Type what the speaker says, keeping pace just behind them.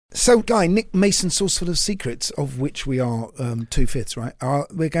So, Guy, Nick Mason, Sourceful of Secrets, of which we are 2/5, right?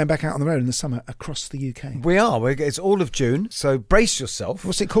 We're going back out on the road in the summer across the UK. We are. It's all of June, so brace yourself.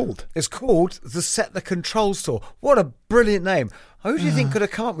 What's it called? It's called the Set the Controls Tour. What a brilliant name. Who do you think could have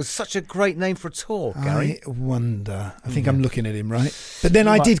come up with such a great name for a tour, Gary? I wonder. I think I'm looking at him, right? But then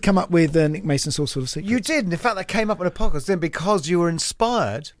I did come up with Nick Mason, Sourceful of Secrets. You did. And in fact, that came up in a podcast then because you were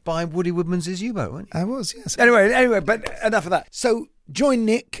inspired by Woody Woodmans's U-Boat, weren't you? I was, yes. Anyway, but enough of that. So join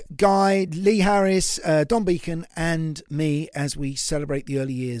Nick, Guy, Lee Harris, Don Beacon and me as we celebrate the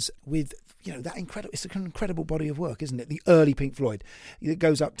early years with, that incredible, it's an incredible body of work, isn't it? The early Pink Floyd. It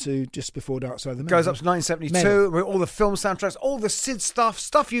goes up to just before Dark Side of the Moon. Goes up to 1972, with all the film soundtracks, all the Sid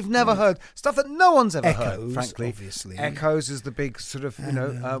stuff you've never heard, stuff that no one's ever heard, frankly. Obviously. Echoes is the big sort of,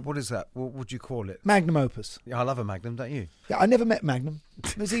 what is that? What would you call it? Magnum opus. Yeah, I love a Magnum, don't you? Yeah, I never met Magnum.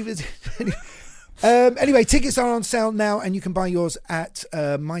 Anyway, tickets are on sale now and you can buy yours at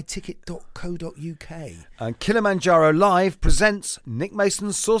myticket.co.uk. And Kilimanjaro Live presents Nick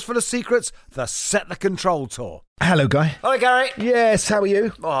Mason's Sourceful of Secrets, the Set the Control Tour. Hello, Guy. Hi, Gary. Yes, how are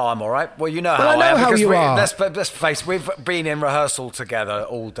you? Oh, I'm all right. Well, you know how I know I am. how because you are. Let's face it, we've been in rehearsal together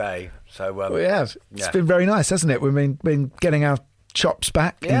all day. So we have. It's been very nice, hasn't it? We've been getting our chops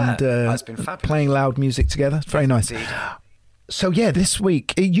back and it's been fabulous. Playing loud music together. It's very nice. Indeed. So, this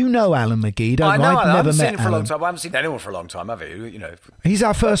week, you know Alan McGee, don't you? I know Alan. I haven't seen met him for a long Alan. time. I haven't seen anyone for a long time, have you? He's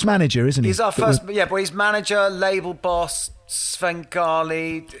our first manager, isn't he? He's our first, but he's manager, label boss,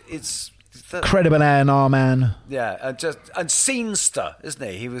 Svengali. It's credible A&R man. Yeah, and scenester, isn't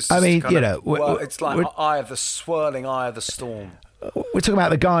he? He was. It's like the swirling eye of the storm. We're talking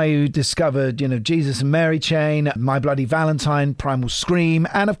about the guy who discovered, Jesus and Mary Chain, My Bloody Valentine, Primal Scream,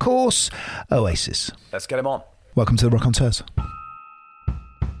 and of course, Oasis. Let's get him on. Welcome to the Raconteurs.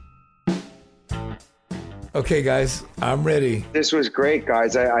 Okay, guys, I'm ready. This was great,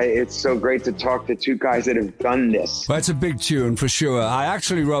 guys. It's so great to talk to two guys that have done this. Well, it's a big tune for sure. I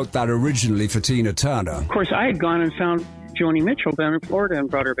actually wrote that originally for Tina Turner. Of course, I had gone and found Joni Mitchell down in Florida and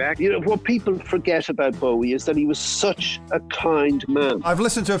brought her back. What people forget about Bowie is that he was such a kind man. I've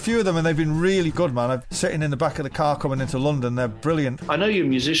listened to a few of them and they've been really good, man. I'm sitting in the back of the car coming into London. They're brilliant. I know you're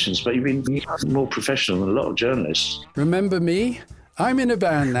musicians, but you've been more professional than a lot of journalists. Remember me? I'm in a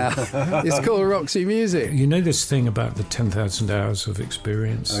band now. It's called Roxy Music. You know this thing about the 10,000 hours of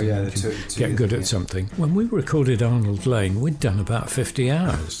experience? Oh, yeah. Get good at something. When we recorded Arnold Lane, we'd done about 50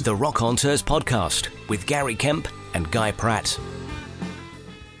 hours. The Raconteurs podcast with Gary Kemp and Guy Pratt.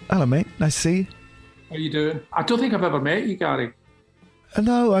 Hello, mate. Nice to see you. How you doing? I don't think I've ever met you, Gary.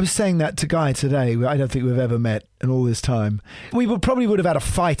 No, I was saying that to Guy today. I don't think we've ever met in all this time. We probably would have had a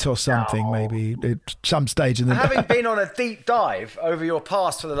fight or something, maybe, at some stage in the day. Having been on a deep dive over your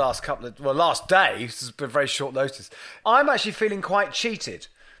past for the last last day, this has been very short notice, I'm actually feeling quite cheated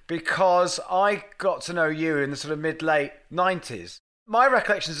because I got to know you in the sort of mid-late 90s. My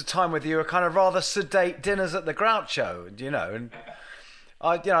recollections of time with you are kind of rather sedate dinners at the Groucho, and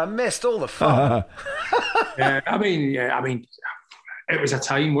I missed all the fun. I mean, it was a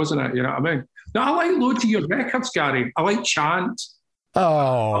time, wasn't it? You know what I mean? No, I like loads of your records, Gary. I like Chant.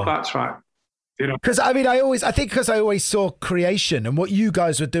 Oh, that's right. Because I always saw Creation and what you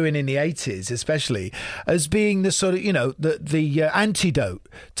guys were doing in the 80s, especially, as being the sort of the antidote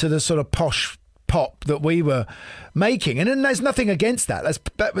to the sort of posh pop that we were making. And then there's nothing against that.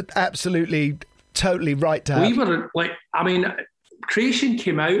 That was absolutely, totally right to have. We were Creation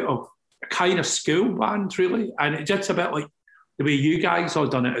came out of a kind of school band, really, and it's just a bit like the way you guys all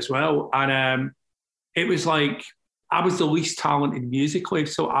done it as well. And it was like I was the least talented musically,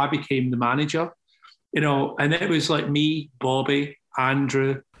 so I became the manager, and it was like me, Bobby,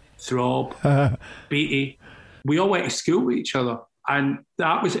 Andrew, Throb, Beatty. We all went to school with each other. And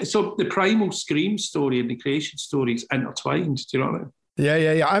that was so the Primal Scream story and the Creation stories intertwined. Do you know what I mean?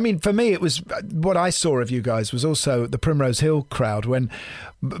 Yeah. I mean, for me, it was what I saw of you guys was also the Primrose Hill crowd when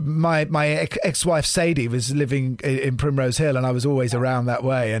my ex-wife Sadie was living in Primrose Hill and I was always around that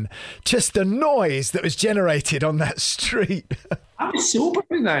way, and just the noise that was generated on that street. I was sober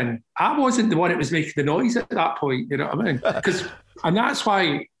then. I wasn't the one that was making the noise at that point. You know what I mean? And that's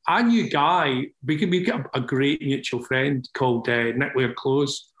why I knew Guy. We've got a great mutual friend called Nick Wear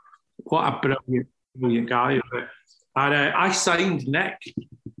Clothes. What a brilliant guy. And I signed Nick,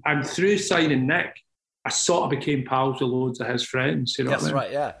 and through signing Nick, I sort of became pals with loads of his friends. You know That's what I mean?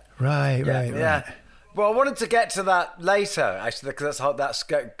 right, yeah. Right. Yeah. Well, I wanted to get to that later, actually, because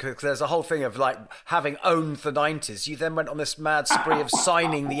there's a whole thing of like having owned the 90s. You then went on this mad spree of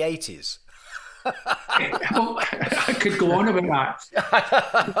signing the 80s. I could go on about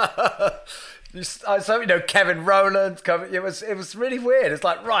that. So Kevin Rowland. It was really weird. It's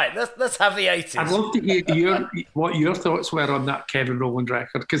like, right, let's have the 80s. I'd love to hear what your thoughts were on that Kevin Rowland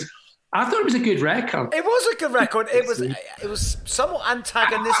record, because I thought it was a good record. It was a good record. It was somewhat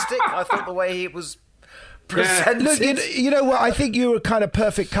antagonistic. I thought the way it was presented. Look, you know what? I think you're a kind of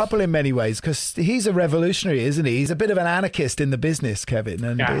perfect couple in many ways, because he's a revolutionary, isn't he? He's a bit of an anarchist in the business, Kevin,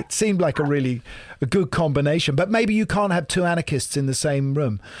 and it seemed like a good combination. But maybe you can't have two anarchists in the same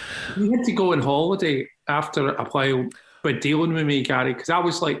room. You had to go on holiday after a while with dealing with me, Gary, because I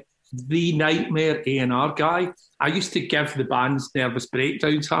was like the nightmare A&R guy. I used to give the bands nervous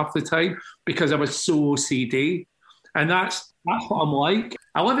breakdowns half the time because I was so OCD. And that's what I'm like.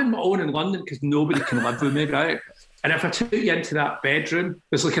 I live in my own in London because nobody can live with me, right? And if I took you into that bedroom,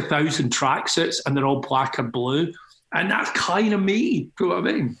 there's like 1,000 tracksuits and they're all black and blue. And that's kind of me. Do you know what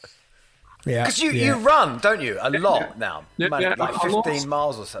I mean? Yeah. Because you run, don't you? A lot now. Like 15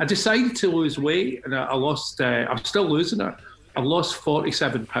 miles or so. I decided to lose weight and I lost, I'm still losing it. I lost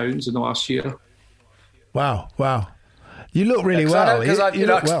 47 pounds in the last year. Wow. You look really well.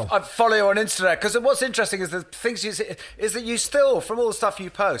 I follow you on Instagram. Because what's interesting is the things is that you still, from all the stuff you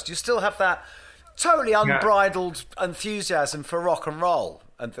post, you still have that totally unbridled enthusiasm for rock and roll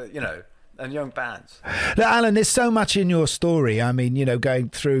and and young bands. Now, Alan, there's so much in your story. I mean, going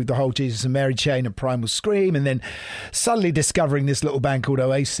through the whole Jesus and Mary chain and Primal Scream, and then suddenly discovering this little band called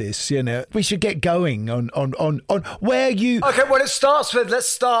Oasis. We should get going on where you. Okay, well, let's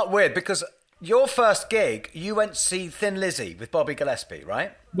start with because. Your first gig, you went to see Thin Lizzy with Bobby Gillespie,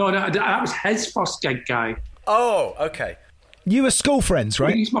 right? No, that was his first gig, Guy. Oh, okay. You were school friends,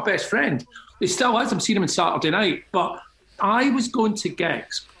 right? He's my best friend. He still is. I've seen him on Saturday night. But I was going to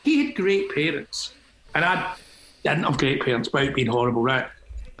gigs. He had great parents. And I didn't have great parents without being horrible, right?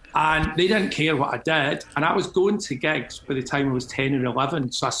 And they didn't care what I did. And I was going to gigs by the time I was 10 or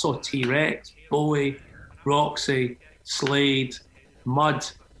 11. So I saw T-Rex, Bowie, Roxy, Slade, Mud,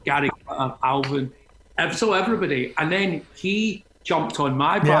 Gary Glitter, Alvin, so everybody. And then he jumped on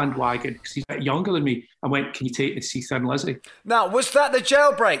my bandwagon because he's a bit younger than me and went, can you take me to see Thin Lizzy? Now, was that the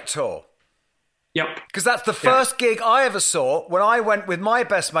Jailbreak tour? Yep. Because that's the first gig I ever saw when I went with my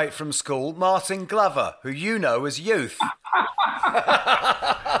best mate from school, Martin Glover, who you know as Youth.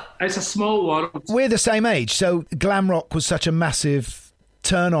 It's a small world. We're the same age, so glam rock was such a massive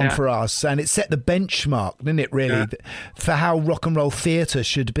turn on for us, and it set the benchmark, didn't it, really, for how rock and roll theatre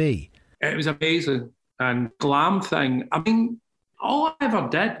should be. It was amazing. And glam thing, I mean, all I ever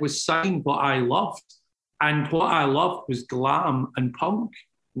did was sign what I loved. And what I loved was glam and punk.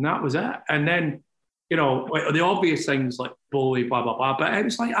 And that was it. And then, the obvious things like Bowie, blah, blah, blah. But it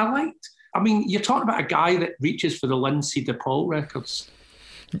was like, you're talking about a guy that reaches for the Lindsay DePaul records.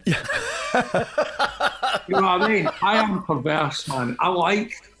 Yeah. You know what I mean? I am perverse, man. I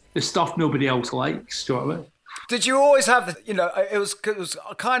like the stuff nobody else likes. Do you know what I mean? Did you always have it was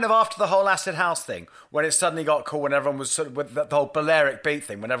kind of after the whole Acid House thing when it suddenly got cool when everyone was sort of with the whole Balearic beat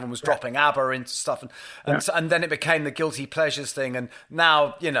thing, when everyone was dropping ABBA into stuff and then it became the Guilty Pleasures thing, and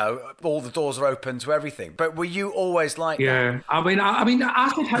now all the doors are open to everything. But were you always like that? I mean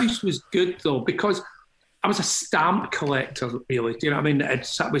Acid House was good though, because I was a stamp collector, really. Do you know what I mean?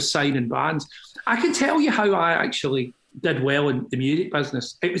 I was signing bands. I can tell you how I actually did well in the music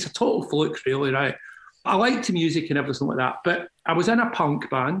business. It was a total fluke, really, right? I liked the music and everything like that, but I was in a punk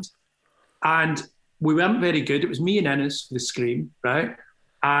band and we weren't very good. It was me and Innes for the Scream, right?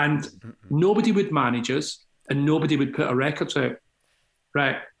 And nobody would manage us and nobody would put our records out,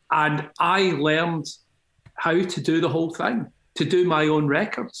 right? And I learned how to do the whole thing, to do my own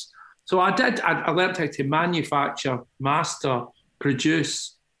records. So I learned how to manufacture, master,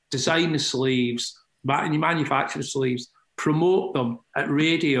 produce, design the sleeves, manufacture the sleeves, promote them at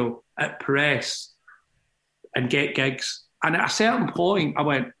radio, at press, and get gigs. And at a certain point, I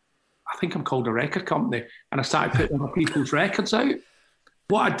went, I think I'm called a record company. And I started putting other people's records out.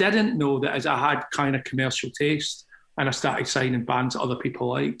 What I didn't know that is I had kind of commercial taste, and I started signing bands that other people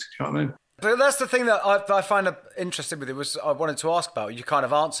liked. You know what I mean? But that's the thing that I find interesting with it, was I wanted to ask about, you kind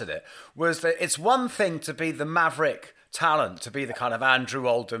of answered it, was that it's one thing to be the maverick talent, to be the kind of Andrew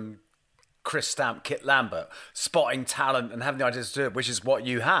Oldham, Chris Stamp, Kit Lambert, spotting talent and having the ideas to do it, which is what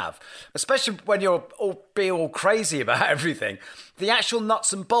you have. Especially when you're all crazy about everything. The actual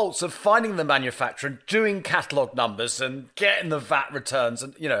nuts and bolts of finding the manufacturer and doing catalogue numbers and getting the VAT returns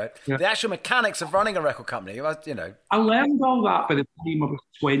and, the actual mechanics of running a record company, I learned all that by the time I was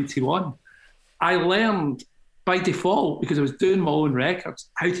 21. I learned by default, because I was doing my own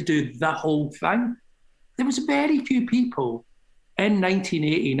records, how to do the whole thing. There was very few people in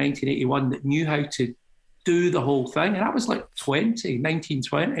 1980, 1981 that knew how to do the whole thing. And I was like 19,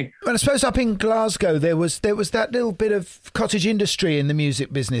 20. And I suppose up in Glasgow there was that little bit of cottage industry in the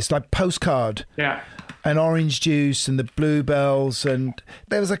music business, like Postcard. Yeah. And Orange Juice and the Bluebells, and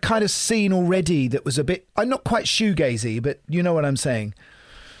there was a kind of scene already that was a bit, I'm not quite shoegazy, but you know what I'm saying.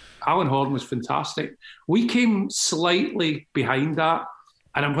 Alan Horn was fantastic. We came slightly behind that,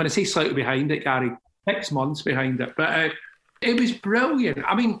 and I'm going to say slightly behind it, Gary, 6 months behind it, but it was brilliant.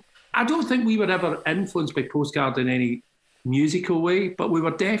 I mean, I don't think we were ever influenced by Postcard in any musical way, but we were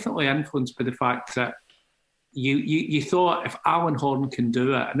definitely influenced by the fact that you thought, if Alan Horn can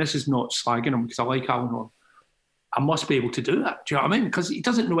do it, and this is not slagging him because I like Alan Horn, I must be able to do it. Do you know what I mean? Because he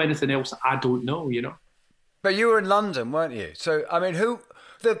doesn't know anything else that I don't know, you know. But you were in London, weren't you? So, I mean,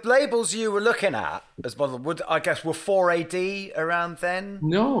 the labels you were looking at, as well, were 4AD around then?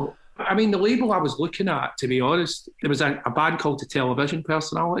 No. I mean, the label I was looking at, to be honest, there was a band called the Television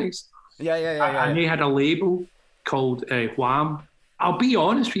Personalities. Yeah. And they had a label called Wham. I'll be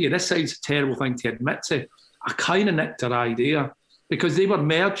honest with you, this sounds a terrible thing to admit to. I kind of nicked their idea because they were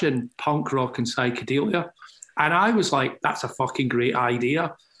merging punk rock and psychedelia. And I was like, that's a fucking great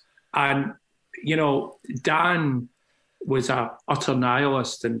idea. And, you know, Dan was a utter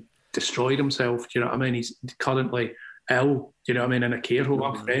nihilist and destroyed himself. Do you know what I mean? He's currently ill, do you know what I mean, in a care home.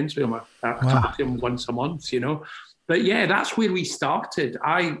 I'm friends with him. I talk to him once a month, you know. But yeah, that's where we started.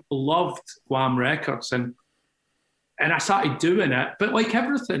 I loved Wham Records and I started doing it. But like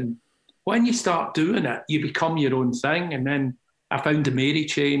everything, when you start doing it, you become your own thing. And then I found the Mary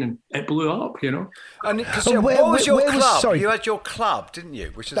Chain and it blew up, you know. And what was your club? You had your club, didn't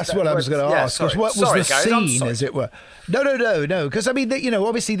you? That's what I was going to ask. Sorry. What was the scene, as it were? No. Because I mean, you know,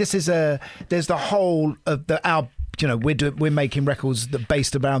 obviously this is there's the whole of our. You know, we're making records that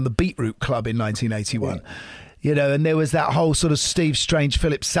based around the Beetroot Club in 1981. Yeah. You know, and there was that whole sort of Steve Strange,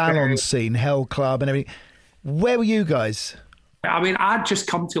 Philip Salon scene, Hell Club, and everything. Where were you guys? I mean, I'd just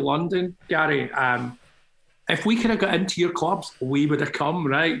come to London, Gary. If we could have got into your clubs, we would have come,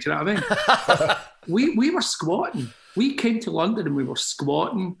 right? Do you know what I mean? we were squatting. We came to London and we were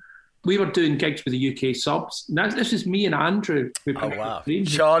squatting. We were doing gigs with the UK subs. Now, this is me and Andrew. Oh, wow.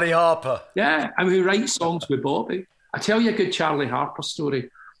 Charlie Harper. Yeah, and we write songs with Bobby. I tell you a good Charlie Harper story.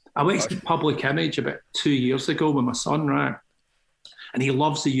 I went to Public Image about 2 years ago with my son, right? And he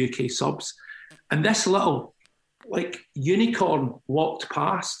loves the UK subs. And this little, like, unicorn walked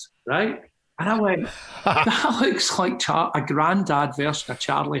past, right? And I went, that looks like a granddad version of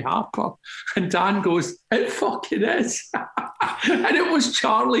Charlie Harper. And Dan goes, it fucking is. And it was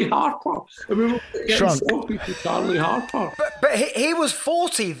Charlie Harper. And we were getting selfies with Charlie Harper. But he was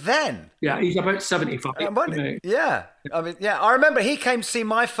 40 then. Yeah, he's about 75. Yeah. I mean, yeah, I remember he came to see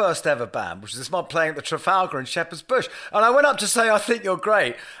my first ever band, which was this month playing at the Trafalgar in Shepherd's Bush. And I went up to say, I think you're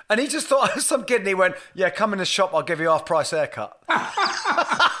great. And he just thought I was some kid and he went, yeah, come in the shop, I'll give you half-price haircut.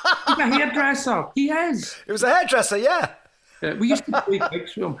 He's a hairdresser. He is. It was a hairdresser, yeah. We used to play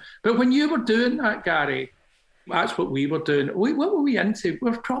gigs with him. But when you were doing that, Gary, that's what we were doing. What were we into? We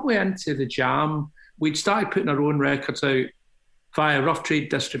were probably into the Jam. We'd started putting our own records out via Rough Trade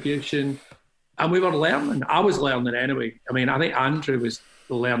distribution. And we were learning. I was learning anyway. I mean, I think Andrew was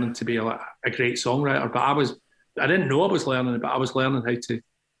learning to be a great songwriter, but I didn't know I was learning, but I was learning how to,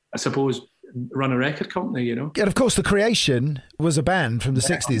 I suppose, run a record company, you know. And of course, The Creation was a band from the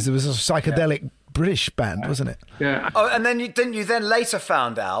 60s. It was a psychedelic British band, wasn't it? Yeah. Oh, and then didn't you then later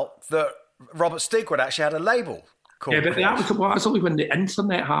found out that Robert Stigwood actually had a label called but Creation? that was only when the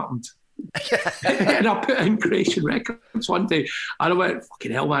internet happened. And I put in Creation Records one day and I went,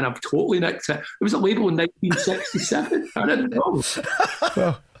 fucking hell, man, I've totally nicked it. It was a label in 1967. I didn't know.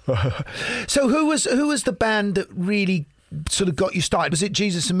 So who was the band that really sort of got you started? Was it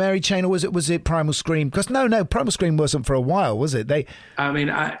Jesus and Mary Chain, or was it Primal Scream? Because no, Primal Scream wasn't for a while, was it? I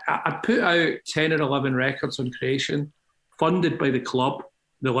mean, I put out 10 or 11 records on Creation, funded by the club,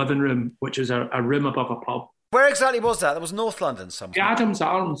 the Living Room, which is a room above a pub. Where exactly was that? That was North London somewhere. Adams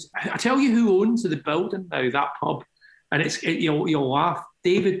Arms. I tell you who owns the building now, that pub. And you'll laugh.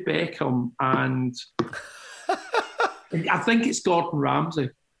 David Beckham and I think it's Gordon Ramsay.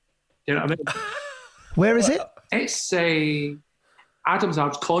 You know what I mean? Where is it? It's Adams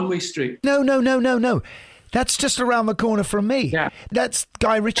Arms, Conway Street. No. That's just around the corner from me. Yeah. That's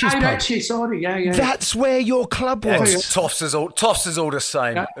Guy Ritchie's pub. Guy Ritchie, sorry. Yeah. That's where your club was. Yeah, Toffs is all the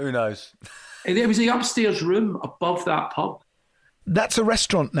same. Yeah. Who knows? It was the upstairs room above that pub. That's a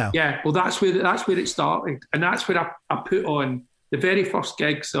restaurant now. Yeah, well, that's where it started. And that's where I put on the very first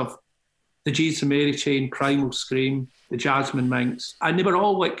gigs of the Jesus and Mary Chain, Primal Scream, the Jasmine Minks. And they were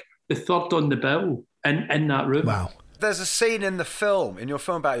all like the third on the bill in that room. Wow. There's a scene in your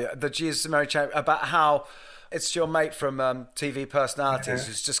film about the Jesus and Mary Chain, about how it's your mate from TV Personalities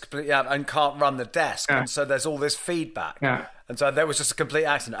who's just completely out and can't run the desk. And so there's all this feedback. Yeah. And so there was just a complete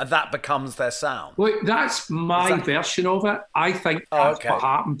accident, and that becomes their sound. Well, that's my version of it. I think that's what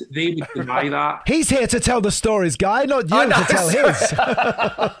happened. They would deny that. He's here to tell the stories, Guy, not you to tell his.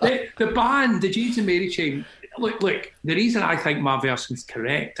 The band, the Jesus and Mary Chain, look, the reason I think my version's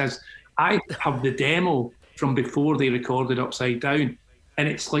correct is I have the demo from before they recorded Upside Down, and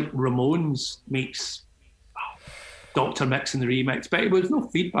it's like Ramones meets Dr. Mix in the remix, but there was no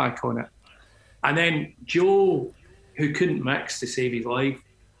feedback on it. And then Joe, who couldn't mix to save his life,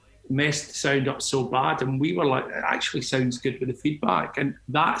 messed the sound up so bad, and we were like, it actually sounds good with the feedback, and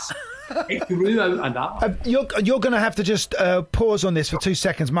it grew out of that. You're going to have to just pause on this for 2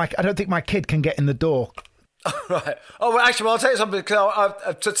 seconds, Mike. I don't think my kid can get in the door. Right. Oh, well, actually, I'll tell you something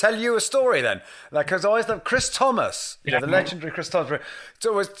to tell you a story then. Because I always loved Chris Thomas, the legendary Chris Thomas,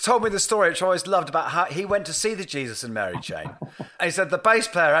 always told me the story, which I always loved, about how he went to see the Jesus and Mary Chain. And he said the bass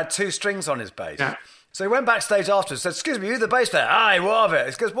player had 2 strings on his bass. Yeah. So he went backstage afterwards and said, "Excuse me, you the bass player?" "Aye, what of it?"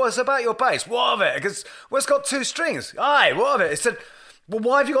 He goes, "What's about your bass? What of it?" He goes, "Well, it's got 2 strings." "Aye, what of it?" He said, "Well,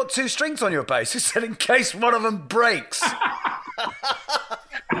 why have you got 2 strings on your bass?" He said, "In case one of them breaks."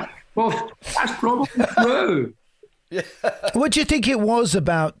 Well, that's probably true. Yeah. What do you think it was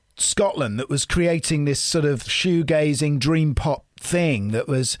about Scotland that was creating this sort of shoegazing dream pop thing that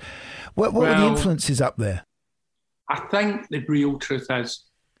was... What were the influences up there? I think the real truth is,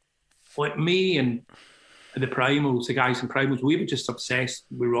 like me and the Primals, the guys in Primals, we were just obsessed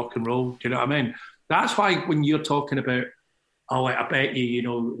with rock and roll. Do you know what I mean? That's why when you're talking about, oh, I bet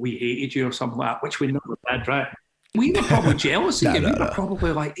you, we hated you or something like that, which we never did, right? We were probably jealous of you. We were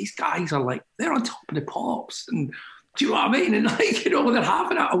probably like, these guys are like, they're on top of the pops. And do you know what I mean? And like, they're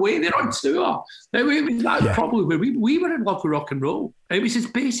having it away. They're on tour. That's probably where we were in love with rock and roll. It was as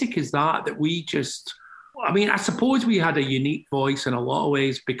basic as that we just, I mean, I suppose we had a unique voice in a lot of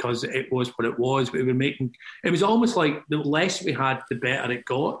ways because it was what it was. But it was almost like the less we had, the better it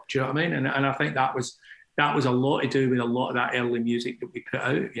got. Do you know what I mean? And I think that was a lot to do with a lot of that early music that we put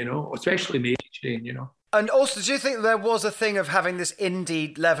out, especially Mary Chain, And also, do you think there was a thing of having this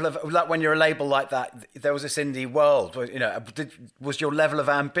indie level of, like when you're a label like that, there was this indie world, was your level of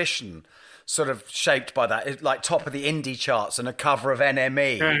ambition sort of shaped by that? Like top of the indie charts and a cover of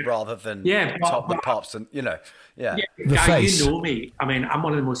NME rather than top of the pops and, Yeah. The face. You know me. I mean, I'm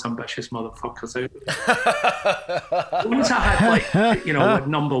one of the most ambitious motherfuckers out there. Once I had like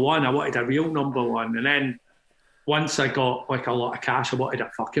number one, I wanted a real number one. And then once I got like a lot of cash, I wanted a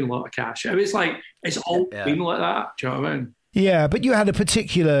fucking lot of cash. It was like, it's all been like that. Do you know what I mean? Yeah, but you had a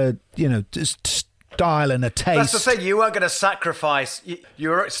particular, style and a taste. That's the thing. You weren't going to sacrifice. You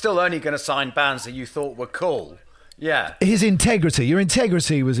were still only going to sign bands that you thought were cool. Yeah. Your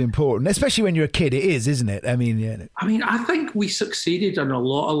integrity was important, especially when you're a kid. It is, isn't it? I mean, I think we succeeded on a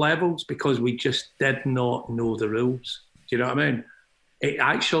lot of levels because we just did not know the rules. Do you know what I mean? It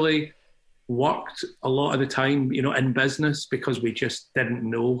actually worked a lot of the time, in business because we just didn't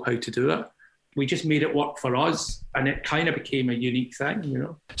know how to do it. We just made it work for us, and it kind of became a unique thing,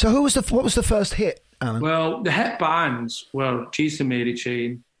 So what was the first hit, Alan? Well, the hit bands were Jesus and Mary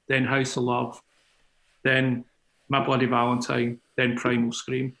Chain, then House of Love, then My Bloody Valentine, then Primal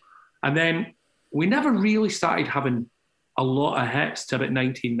Scream. And then we never really started having a lot of hits till about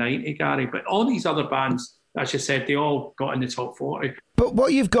 1990, Gary. But all these other bands, as you said, they all got in the top 40. But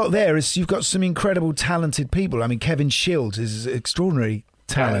what you've got there is you've got some incredible talented people. I mean, Kevin Shields is extraordinary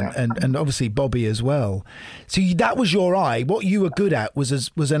talent, and obviously Bobby as well. So that was your eye. What you were good at was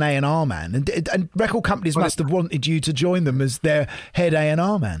an A&R man, and record companies must have wanted you to join them as their head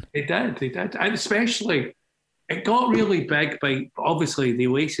A&R man. They did, and especially it got really big by obviously the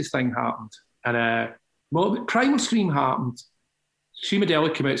Oasis thing happened, and Primal Scream happened.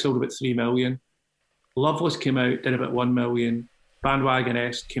 Screamadelic came out, sold about 3 million. Loveless came out, did about 1 million. Bandwagon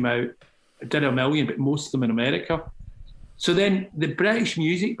S came out, did 1 million, but most of them in America. So then the British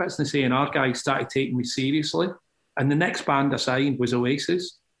music business A&R guys started taking me seriously, and the next band I signed was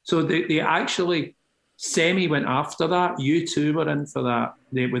Oasis. So they actually went after that. U2 were in for that.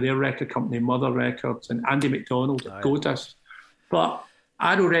 They were their record company, Mother Records, and Andy McDonald at Godis. But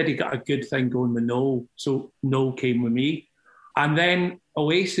I'd already got a good thing going with Noel, so Noel came with me. And then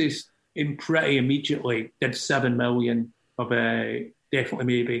Oasis, pretty immediately, did 7 million of Definitely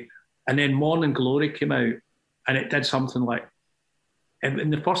Maybe. And then Morning Glory came out, and it did something like,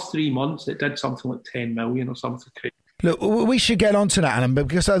 in the first 3 months, it did something like 10 million or something crazy. Look, we should get on to that, Alan,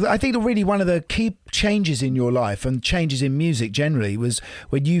 because I think really one of the key changes in your life and changes in music generally was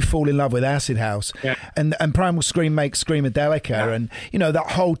when you fall in love with Acid House and Primal Scream makes Screamadelica and, you know,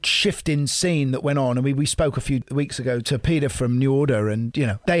 that whole shift in scene that went on. And we spoke a few weeks ago to Peter from New Order and, you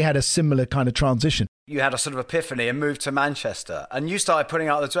know, they had a similar kind of transition. You had a sort of epiphany and moved to Manchester and you started putting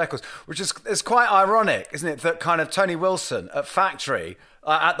out those records, which is quite ironic, isn't it, that kind of Tony Wilson at Factory,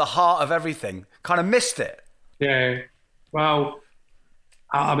 at the heart of everything, kind of missed it. Yeah, well,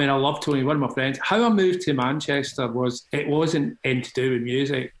 I mean, I love Tony, one of my friends. How I moved to Manchester it wasn't to do with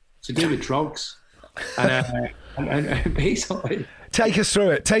music, it's to do with drugs. And basically... Take us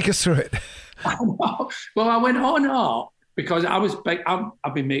through it. Well, I went on up because I was big.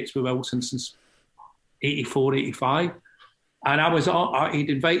 I've been mates with Wilson since 84, 85. And he'd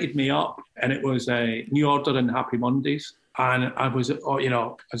invited me up and it was New Order and Happy Mondays. And I was, you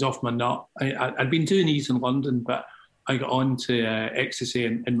know, I was off my nut. I'd been doing these in London, but I got on to Ecstasy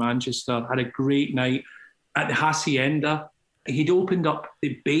in Manchester. Had a great night at the Hacienda. He'd opened up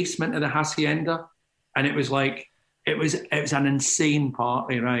the basement of the Hacienda, and it was like it was an insane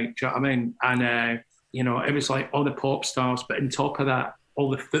party, right? Do you know what I mean? And you know, it was like all the pop stars, but on top of that, all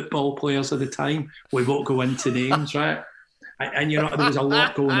the football players of the time. We won't go into names, right? And you know, there was a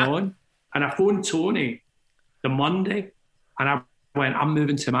lot going on. And I phoned Tony the Monday. And I went, I'm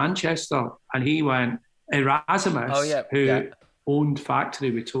moving to Manchester. And he went, Erasmus, who owned Factory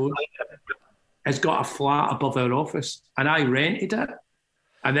with Tony, has got a flat above our office. And I rented it.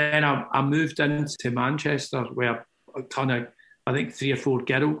 And then I moved into Manchester where a ton of, I think, 3 or 4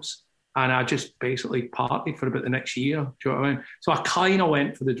 girls. And I just basically partied for about the next year. Do you know what I mean? So I kind of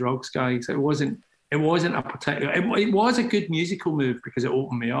went for the drugs, guys. It wasn't a particular... It was a good musical move because it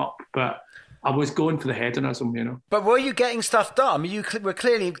opened me up. But... I was going for the hedonism, you know. But were you getting stuff done? I mean, you were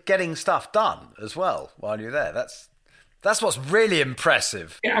clearly getting stuff done as well while you were there. That's what's really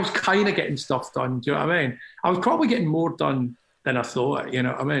impressive. Yeah, I was kind of getting stuff done, do you know what I mean? I was probably getting more done than I thought, you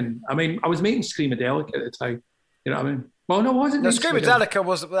know what I mean? I mean, I was making Screamadelica at the time, you know what I mean? Well, no, it wasn't. No, Screamadelica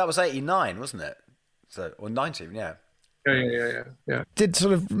was 89, wasn't it? So, or 90, yeah. Yeah. Did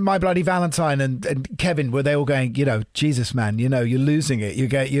sort of My Bloody Valentine and Kevin, were they all going, you know, Jesus, man, you know, you're losing it.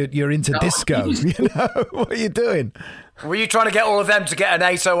 You're into disco. You know, what are you doing? Were you trying to get all of them to get an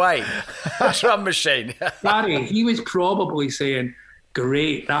 808 drum machine? Barry, he was probably saying,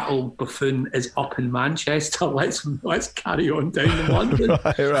 great, that old buffoon is up in Manchester. Let's carry on down to London.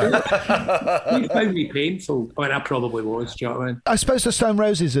 Right. He found me painful. I mean, I probably was, do you know what I mean? I suppose the Stone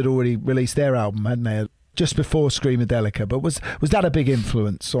Roses had already released their album, hadn't they? Just before Screamadelica, but was that a big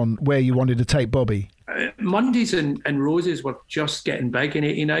influence on where you wanted to take Bobby? Mondays and Roses were just getting big in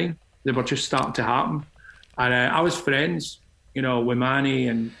 '89. They were just starting to happen. And I was friends, you know, with Manny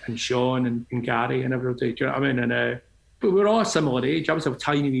and Sean and Gary and everybody. Do you know what I mean? And but we were all a similar age. I was a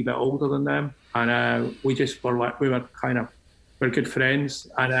tiny wee bit older than them. And we just were like, we're good friends.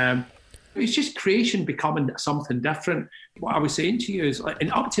 And it's just creation becoming something different. What I was saying to you is, like,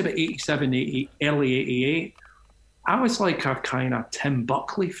 in up to about 87, 80, early 88, I was like a kind of Tim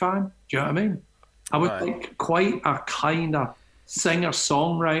Buckley fan. Do you know what I mean? I was like quite a kind of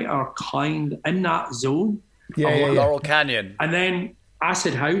singer-songwriter kind in that zone. Laurel Canyon. And then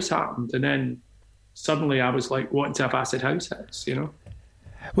Acid House happened, and then suddenly I was like wanting to have Acid House hits, you know?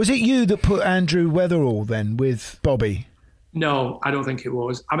 Was it you that put Andrew Weatherall then with Bobby? No, I don't think it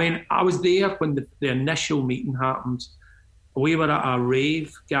was. I mean, I was there when the initial meeting happened. We were at a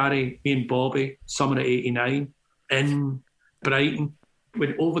rave, Gary, me and Bobby, summer of '89, in Brighton.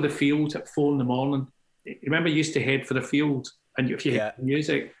 Went over the field at 4 a.m. You remember you used to head for the field, and if you had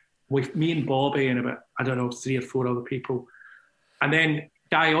music, with me and Bobby and about, I don't know, 3 or 4 other people. And then,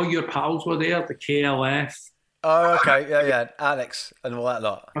 Guy, all your pals were there, the KLF. Oh, okay, yeah, Alex and all that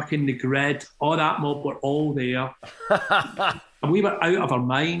lot. Fucking the Grid, all that mob were all there. And we were out of our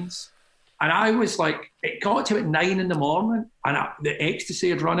minds. And I was like, it got to about 9 a.m, and the ecstasy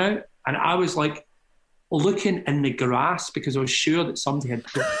had run out. And I was like looking in the grass because I was sure that somebody had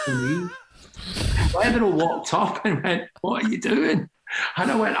dropped the knee. Weatherall walked up and went, "What are you doing?"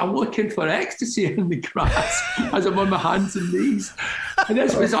 And I went, "I'm looking for ecstasy in the grass," as I'm on my hands and knees. And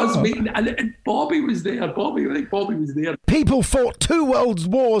this was us meeting, and Bobby was there. Bobby was there. People fought 2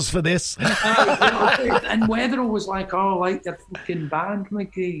 world wars for this. And Weatherall was like, "Oh, like your fucking band,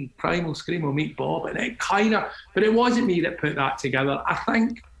 McGee, Primal Scream will meet Bob." And it kind of, but it wasn't me that put that together. I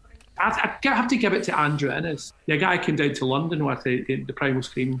think I have to give it to Andrew Innes. The guy came down to London with the Primal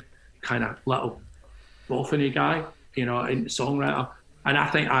Scream kind of little boffiny guy, you know, and songwriter. And I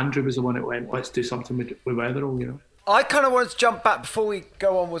think Andrew was the one that went, "Let's do something with Weatherall," you know. I kind of wanted to jump back before we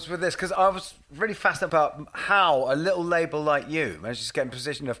go onwards with this, because I was really fascinated about how a little label like you managed to get in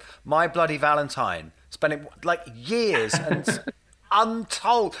position of My Bloody Valentine, spending like years and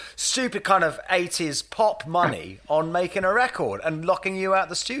untold, stupid kind of 80s pop money on making a record and locking you out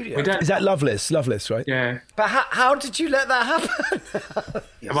the studio. Is that Loveless? Loveless, right? Yeah. But how did you let that happen?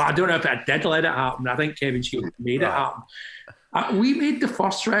 Well, I don't know if I did let it happen. I think Kevin Shields made it happen. We made the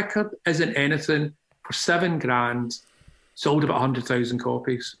first record, Isn't Anything, for $7,000, sold about 100,000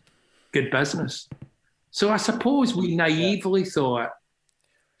 copies. Good business. So I suppose we naively thought,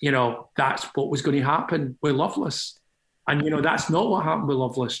 that's what was going to happen with Loveless. And, that's not what happened with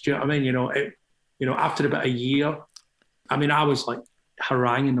Loveless. Do you know what I mean? After about a year, I was like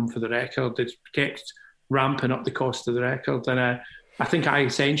haranguing them for the record. They kept ramping up the cost of the record. And I think I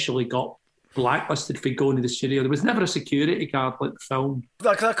essentially got blacklisted for going to the studio. There was never a security guard like the film.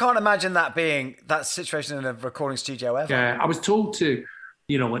 Like, I can't imagine that being that situation in a recording studio ever. Yeah, I was told to,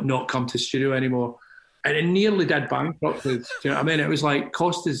 not come to the studio anymore. And it nearly did bankrupt. Do you know what I mean? It was like,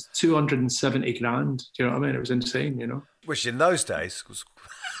 cost us $270,000. Do you know what I mean? It was insane, Which in those days was...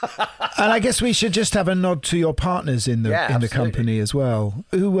 And I guess we should just have a nod to your partners in the company as well.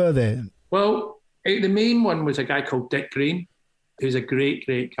 Who were they? Well, the main one was a guy called Dick Green, who's a great,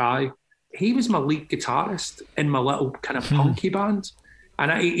 great guy. He was my lead guitarist in my little kind of punky band.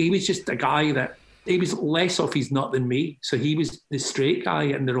 And he was just a guy that, he was less off his nut than me. So he was the straight guy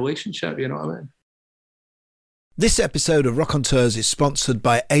in the relationship, you know what I mean? This episode of Raconteurs is sponsored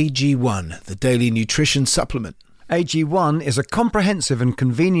by AG1, the daily nutrition supplement. AG1 is a comprehensive and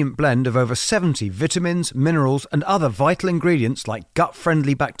convenient blend of over 70 vitamins, minerals and other vital ingredients like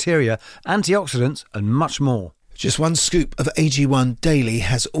gut-friendly bacteria, antioxidants and much more. Just one scoop of AG1 daily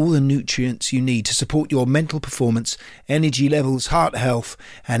has all the nutrients you need to support your mental performance, energy levels, heart health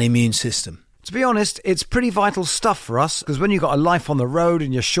and immune system. To be honest, it's pretty vital stuff for us, because when you've got a life on the road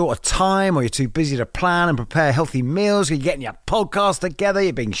and you're short of time, or you're too busy to plan and prepare healthy meals, you're getting your podcast together,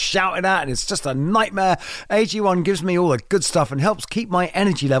 you're being shouted at, and it's just a nightmare, AG1 gives me all the good stuff and helps keep my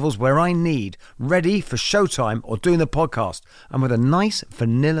energy levels where I need, ready for showtime or doing the podcast, and with a nice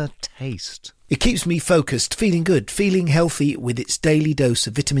vanilla taste. It keeps me focused, feeling good, feeling healthy with its daily dose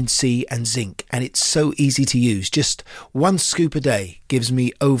of vitamin C and zinc. And it's so easy to use. Just one scoop a day gives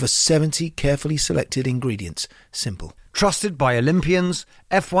me over 70 carefully selected ingredients. Simple. Trusted by Olympians,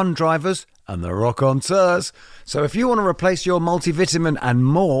 F1 drivers and the Raconteurs. So if you want to replace your multivitamin and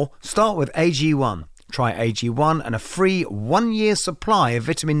more, start with AG1. Try AG1 and a free 1-year supply of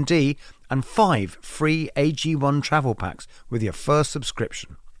vitamin D and 5 free AG1 travel packs with your first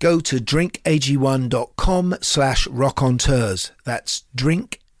subscription. Go to drinkag1.com/raconteurs. That's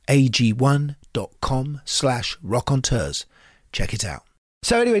drinkag1.com/raconteurs. Check it out.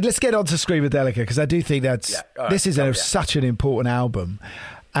 So anyway, let's get on to Screamadelica, because I do think this is such an important album,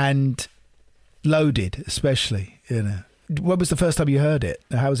 and loaded especially. When was the first time you heard it?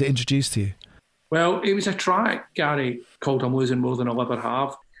 How was it introduced to you? Well, it was a track, Gary, called I'm Losing More Than I'll Ever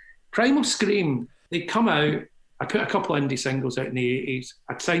Have. Primal Scream, they come out. I put a couple of indie singles out in the 80s.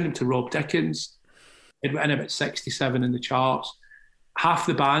 I'd signed them to Rob Dickens. It went in about 67 in the charts. Half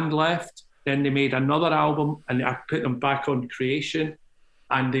the band left. Then they made another album and I put them back on Creation.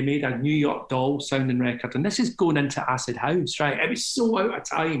 And they made a New York Doll sounding record. And this is going into Acid House, right? It was so out of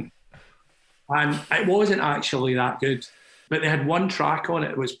time. And it wasn't actually that good. But they had one track on it.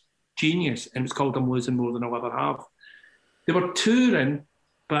 It was genius. And it was called I'm Losing More Than I'll Ever Have. They were touring,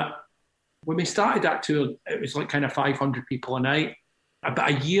 but when we started that tour, it was like kind of 500 people a night.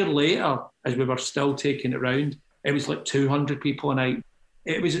 About a year later, as we were still taking it round, it was like 200 people a night.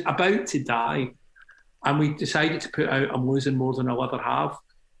 It was about to die. And we decided to put out I'm Losing More Than I'll Ever Have.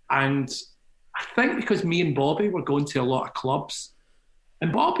 And I think because me and Bobby were going to a lot of clubs,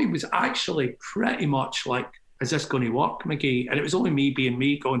 and Bobby was actually pretty much like, is this going to work, McGee? And it was only me being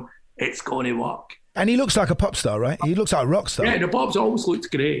me going, it's going to work. And he looks like a pop star, right? He looks like a rock star. Yeah, the Bob's always looked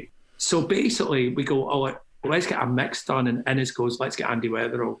great. So basically, we go, let's get a mix done. And Innes goes, let's get Andy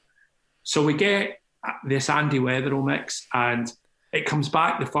Weatherall. So we get this Andy Weatherall mix, and it comes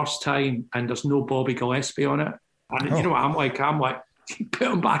back the first time, and there's no Bobby Gillespie on it. And you know what I'm like, put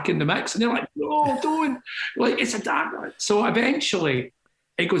him back in the mix. And they're like, no, don't. Like, it's a damn. So eventually,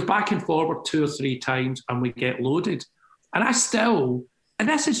 it goes back and forward 2 or 3 times, and we get loaded. And I still, and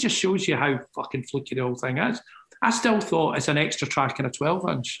this just shows you how fucking fluky the whole thing is, I still thought it's an extra track in a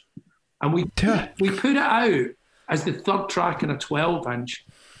 12-inch. And we put it out as the 3rd track in a 12-inch,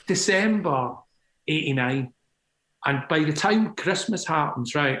 December 89. And by the time Christmas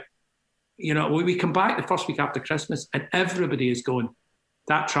happens, right, we come back the first week after Christmas and everybody is going,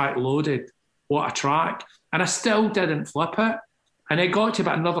 that track loaded, what a track. And I still didn't flip it. And it got to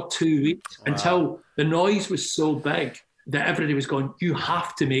about another 2 weeks until the noise was so big that everybody was going, you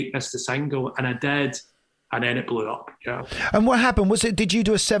have to make this the single. And I did. And then it blew up. Yeah. And what happened? Did you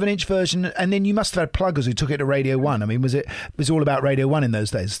do a 7-inch version? And then you must have had pluggers who took it to Radio 1. I mean, was it all about Radio 1 in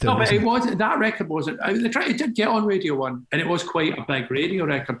those days still? No, but it wasn't. That record wasn't. It did get on Radio 1, and it was quite a big radio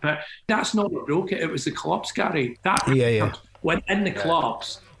record. But that's not what broke it. It was the clubs, Gary. That record went in the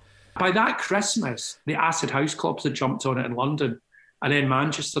clubs. By that Christmas, the Acid House clubs had jumped on it in London, and then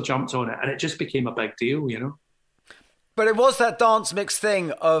Manchester jumped on it, and it just became a big deal, you know. But it was that dance mix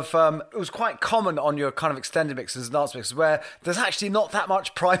thing of, it was quite common on your kind of extended mixes and dance mixes where there's actually not that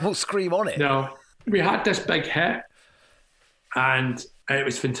much Primal Scream on it. No, we had this big hit and it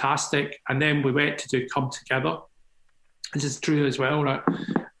was fantastic. And then we went to do Come Together. This is true as well, right?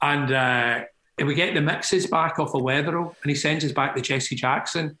 And we get the mixes back off of Weatherall and he sends us back to Jesse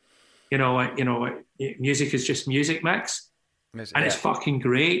Jackson. Music is just music mix. And it's fucking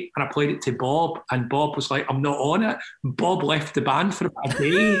great. And I played it to Bob, and Bob was like, I'm not on it. Bob left the band for about a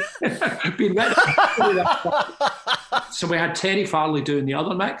day. So we had Terry Farley doing the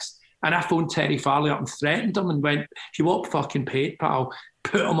other mix, and I phoned Terry Farley up and threatened him and went, you won't fucking paid, pal.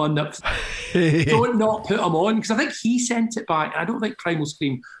 Put him on the... Don't not put him on. Because I think he sent it back. I don't think Primal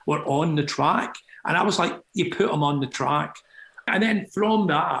Scream were on the track. And I was like, you put him on the track. And then from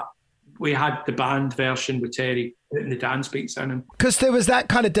that, we had the band version with Terry putting the dance beats in. Because there was that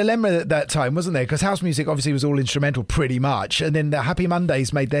kind of dilemma at that time, wasn't there? Because house music obviously was all instrumental pretty much. And then the Happy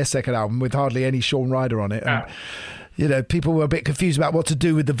Mondays made their second album with hardly any Shaun Ryder on it. Yeah. And, people were a bit confused about what to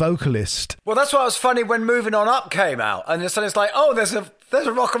do with the vocalist. Well, that's why it was funny when Moving On Up came out. And it's like, oh, there's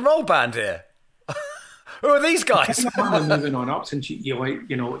a rock and roll band here. Who are these guys? Moving On Up, since you like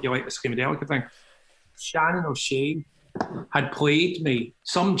the Screamadelica thing. Shannon O'Shea had played me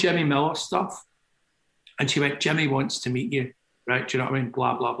some Jimmy Miller stuff, and she went, Jimmy wants to meet you, right? Do you know what I mean?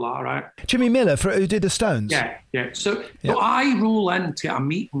 Blah, blah, blah, right? Jimmy Miller, who did the Stones? Yeah. So I roll into a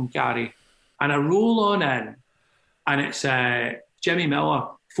meeting, Gary, and I roll on in, and it's Jimmy Miller,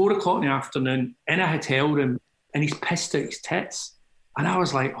 4 o'clock in the afternoon, in a hotel room, and he's pissed out his tits. And I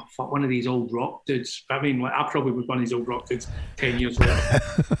was like, oh, fuck, one of these old rock dudes. I mean, I probably was one of these old rock dudes 10 years ago.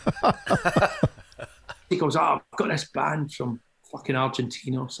 He goes, I've got this band from fucking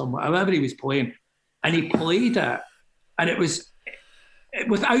Argentina or somewhere, however he was playing. And he played it. And it was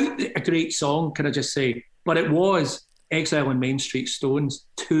without a great song, can I just say, but it was Exile on Main Street Stones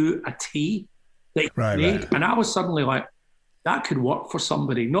to a T that he played. Right. And I was suddenly like, that could work for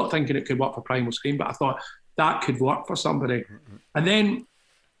somebody. Not thinking it could work for Primal Scream, but I thought that could work for somebody. And then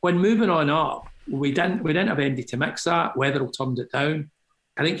when Moving On Up, we didn't have Andy to mix that. Weatherall turned it down.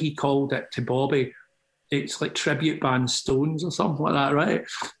 I think he called it to Bobby, it's like tribute band Stones or something like that, right?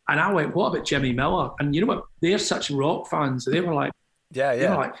 And I went, what about Jimmy Miller? And you know what? They're such rock fans. They were like, they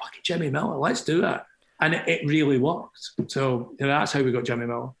were like, fucking Jimmy Miller, let's do it. And it really worked. So that's how we got Jimmy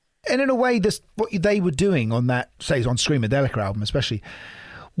Miller. And in a way, what they were doing on that, say, on Screamadelica album especially,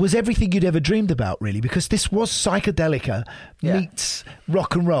 was everything you'd ever dreamed about, really, because this was psychedelica meets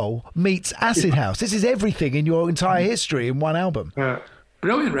rock and roll meets acid house. This is everything in your entire history in one album.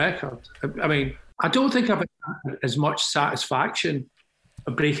 Brilliant record. I mean, I don't think I've had as much satisfaction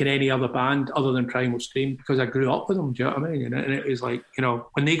of breaking any other band other than Primal Scream because I grew up with them, do you know what I mean? And it was like,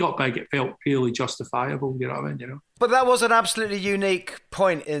 when they got big, it felt purely justifiable, you know what I mean? But that was an absolutely unique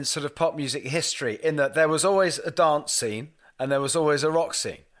point in sort of pop music history, in that there was always a dance scene and there was always a rock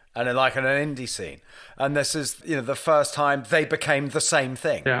scene and an indie scene. And this is, the first time they became the same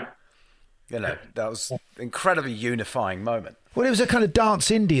thing. Yeah. That was an incredibly unifying moment. Well, it was a kind of dance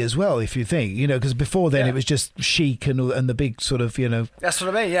indie as well, if you think, because before then it was just Chic and the big sort of, That's what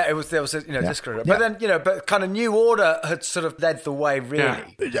I mean. Yeah, there was a disco. But then, but kind of New Order had sort of led the way,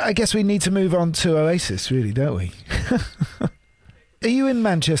 really. Yeah. I guess we need to move on to Oasis, really, don't we? Are you in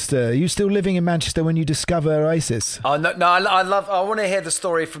Manchester? Are you still living in Manchester when you discover Oasis? Oh, no, I want to hear the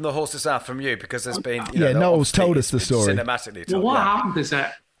story from the horse's mouth from you, because there's been... Noel's told us the story. Cinematically told. Well, what happened is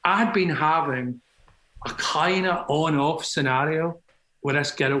that I had been having a kind of on-off scenario with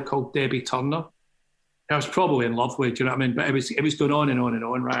this girl called Debbie Turner. I was probably in love with, do you know what I mean? But it was going on and on and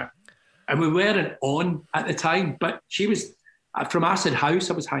on, right? And we weren't on at the time, but she was from Acid House.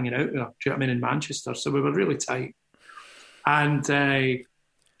 I was hanging out with her, do you know what I mean, in Manchester. So we were really tight. And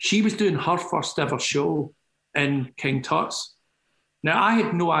she was doing her first ever show in King Tut's. Now, I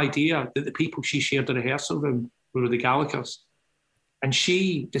had no idea that the people she shared the rehearsal room were the Gallicers. And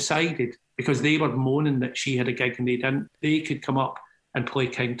she decided, because they were moaning that she had a gig and they didn't, they could come up and play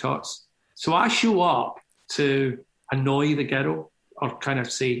King Tut's. So I show up to annoy the girl or kind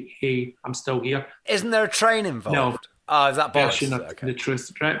of say, hey, I'm still here. Isn't there a train involved? No. Oh, is that bollocks? Version of the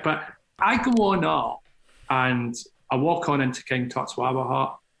truth, right? But I go on up and I walk on into King Tut's Wawa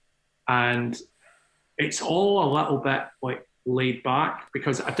Hut, and it's all a little bit like laid back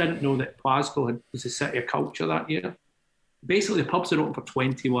because I didn't know that Glasgow was a city of culture that year. Basically, the pubs are open for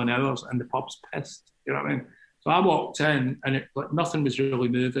 21 hours and the pub's pissed. You know what I mean? So I walked in and nothing was really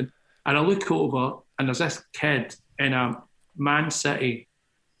moving. And I look over and there's this kid in a Man City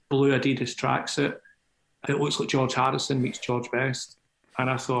blue Adidas tracksuit. It looks like George Harrison meets George Best.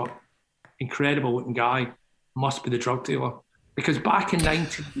 And I thought, incredible looking guy, must be the drug dealer. Because back in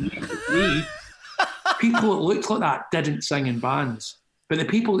 1983, people that looked like that didn't sing in bands. But the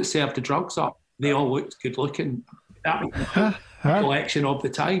people that served the drugs up, they all looked good looking. That was the collection of the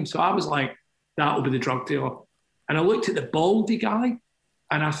time. So I was like, that will be the drug dealer. And I looked at the baldy guy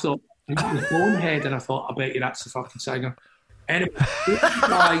and I thought, the bonehead, and I thought, I bet you that's the fucking singer. Anyway, these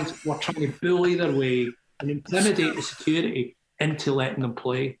guys were trying to bully their way and intimidate the security into letting them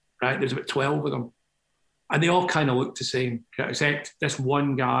play, right? There's about 12 of them. And they all kind of looked the same, except this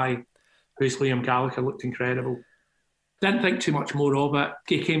one guy, who's Liam Gallagher, looked incredible. Didn't think too much more of it.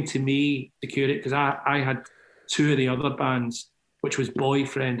 He came to me, security, because I had two of the other bands, which was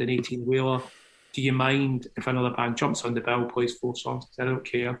Boyfriend and 18 Wheeler. Do you mind if another band jumps on the bill, plays 4 songs? I don't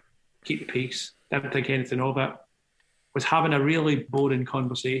care. Keep the peace. Didn't think anything of it. Was having a really boring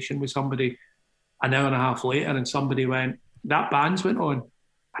conversation with somebody an hour and a half later, and somebody went, that band's went on.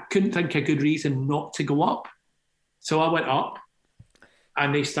 I couldn't think of a good reason not to go up. So I went up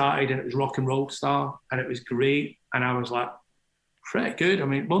and they started, and it was Rock and Roll Star, and it was great. And I was like, pretty good. I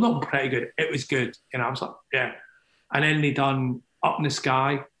mean, well, not pretty good. It was good. And I was like, yeah. And then they done Up in the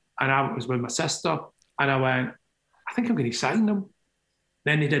Sky, and I was with my sister, and I went, I think I'm going to sign them.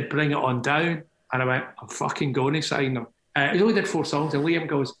 Then they did Bring It On Down, and I went, I'm fucking going to sign them. He only did 4 songs, and Liam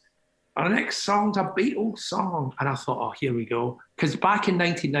goes, our next song's a Beatles song. And I thought, oh, here we go. Because back in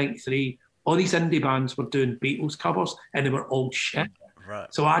 1993, all these indie bands were doing Beatles covers, and they were all shit.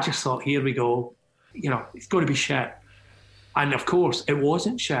 Right. So I just thought, here we go. You know, it's going to be shit. And of course, it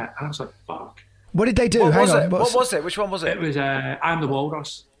wasn't shit. And I was like, fuck. What did they do? What was it? Which one was it? It was I'm the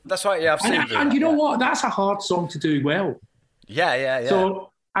Walrus. That's right, yeah, I've seen it. And you know what? That's a hard song to do well. Yeah.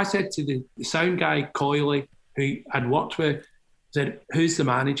 So I said to the sound guy, Coyley, who I'd worked with, said, who's the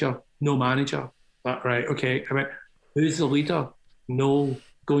manager? No manager. Like, right, okay. I went, who's the leader? No.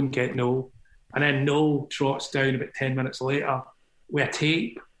 Go and get No. And then No trots down about 10 minutes later with a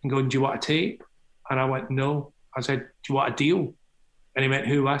tape and going, do you want a tape? And I went, no. I said, do you want a deal? And he went,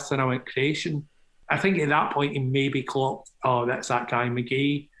 who with? And I went, Creation. I think at that point he maybe clocked, oh, that's that guy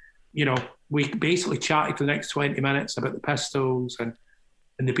McGee. You know, we basically chatted for the next 20 minutes about the Pistols and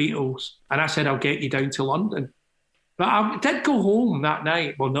the Beatles. And I said, I'll get you down to London. But I did go home that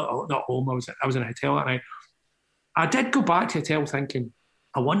night. Well, not home. I was in a hotel that night. I did go back to the hotel thinking,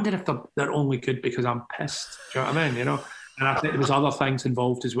 I wonder if they're only good because I'm pissed. Do you know what I mean? You know? And I think there was other things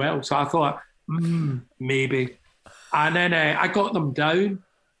involved as well. So I thought, maybe. And then I got them down,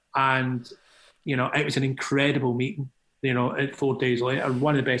 and, you know, it was an incredible meeting, you know, 4 days later,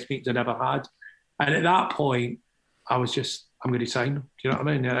 one of the best meetings I'd ever had. And at that point, I was just, I'm going to sign them. Do you know what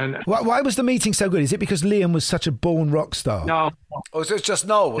I mean? And why was the meeting so good? Is it because Liam was such a born rock star? No. Oh, so it's just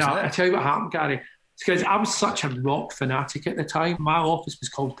Noel, wasn't it? I tell you what happened, Gary. It's because I was such a rock fanatic at the time. My office was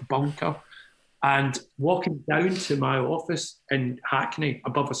called The Bunker. And walking down to my office in Hackney,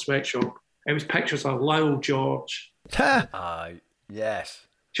 above a sweatshop, it was pictures of Lowell George. Yes.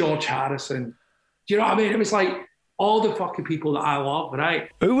 George Harrison. Do you know what I mean? It was like all the fucking people that I love, right?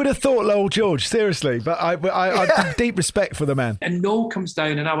 Who would have thought Lowell George? Seriously. But I have deep respect for the man. And Noel comes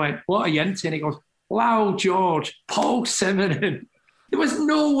down and I went, what are you into? And he goes, Lowell George, Paul Simonon. There was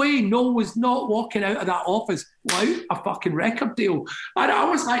no way Noel was not walking out of that office without a fucking record deal. And I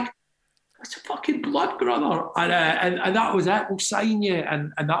was like, it's a fucking blood brother. And that was it. We'll sign you.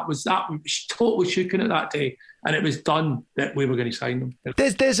 And that was that. We totally shooken it that day. And it was done that we were going to sign them.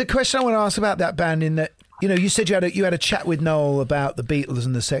 There's a question I want to ask about that band in that, you know, you said you had a chat with Noel about the Beatles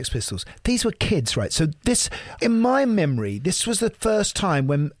and the Sex Pistols. These were kids, right? So this, in my memory, this was the first time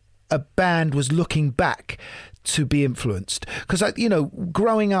when a band was looking back to be influenced. Because, you know,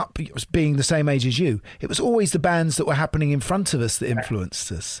 growing up, being the same age as you, it was always the bands that were happening in front of us that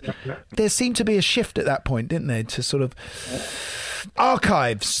influenced us. Yeah. There seemed to be a shift at that point, didn't there, to sort of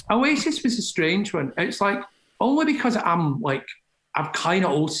archives. Oasis was a strange one. It's like, only because I'm kind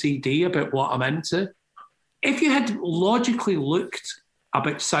of OCD about what I'm into. If you had logically looked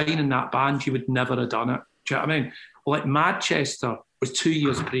about signing that band, you would never have done it. Do you know what I mean? Like Manchester was 2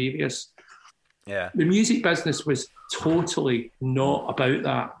 years previous. Yeah. The music business was totally not about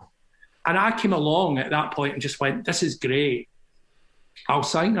that. And I came along at that point and just went, this is great. I'll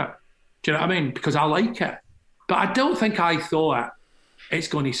sign it. Do you know what I mean? Because I like it. But I don't think I thought it's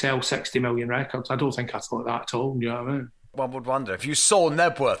going to sell 60 million records. I don't think I thought that at all. Do you know what I mean? One would wonder if you saw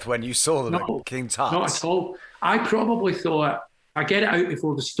Nebworth when you saw them at King Tut's. Not at all. I probably thought, I get it out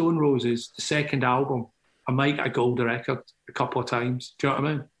before the Stone Roses, the second album, I might get a gold record a couple of times. Do you know what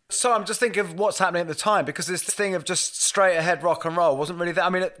I mean? So I'm just thinking of what's happening at the time, because this thing of just straight ahead rock and roll wasn't really that. I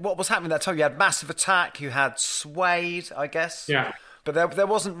mean, what was happening at that time? You had Massive Attack, you had Suede, I guess. Yeah. But there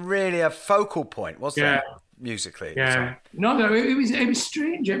wasn't really a focal point, was there, musically? Yeah. No, it was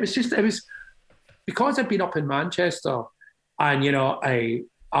strange. It was because I'd been up in Manchester, and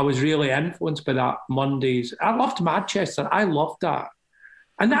I was really influenced by that Mondays. I loved Manchester. I loved that,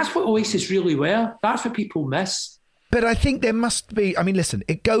 and that's what Oasis really were. That's what people miss. But I think there must be, I mean, listen,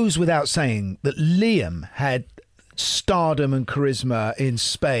 it goes without saying that Liam had stardom and charisma in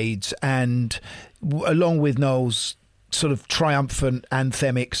spades, and along with Noel's sort of triumphant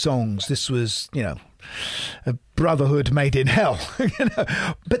anthemic songs, this was, a brotherhood made in hell.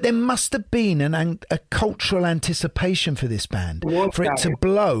 But there must have been a cultural anticipation for this band, for it to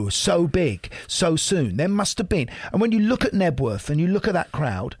blow so big so soon. There must have been. And when you look at Nebworth and you look at that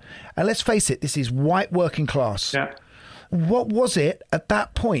crowd, and let's face it, this is white working class. Yeah. What was it at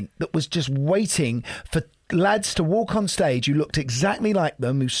that point that was just waiting for lads to walk on stage who looked exactly like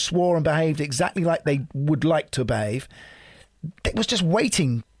them, who swore and behaved exactly like they would like to behave? It was just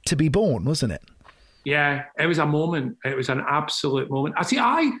waiting to be born, wasn't it? Yeah, it was a moment. It was an absolute moment.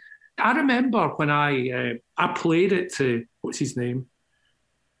 I remember when I played it to, what's his name?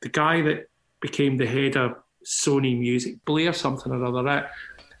 The guy that became the head of Sony Music, Blair something or other, right?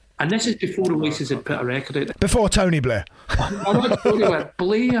 And this is before Oasis had put a record out. Before Tony Blair.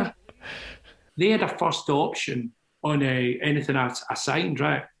 Blair, they had a first option on anything I signed,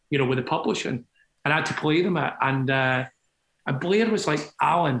 right? With the publishing. And I had to play them it. And Blair was like,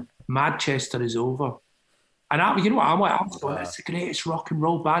 Alan, Manchester is over. And I was going, it's the greatest rock and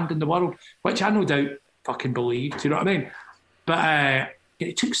roll band in the world, which I no doubt fucking believed, do you know what I mean? But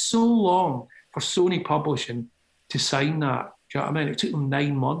it took so long for Sony Publishing to sign that. Do you know what I mean? It took them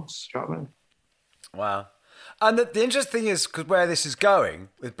 9 months. Do you know what I mean? Wow. And the interesting thing is, because where this is going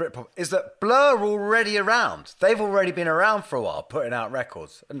with Britpop, is that Blur are already around. They've already been around for a while, putting out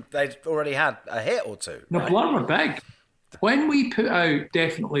records, and they've already had a hit or two. No, right? Blur were big. When we put out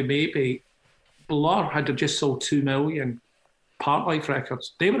Definitely Maybe, Blur had just sold 2 million Parklife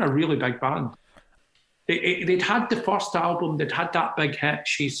records. They were a really big band. They'd had the first album, they'd had that big hit,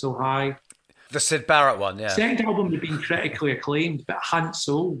 She's So High. The Syd Barrett one, yeah. Second album had been critically acclaimed, but hadn't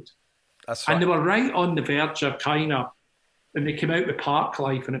sold. That's right. And they were right on the verge of and they came out with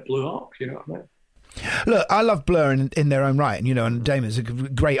Parklife and it blew up, you know what I mean? Look, I love Blur in their own right, and and Damon's a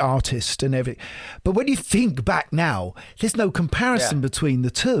great artist and everything. But when you think back now, there's no comparison between the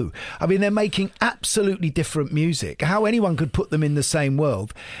two. I mean, they're making absolutely different music. How anyone could put them in the same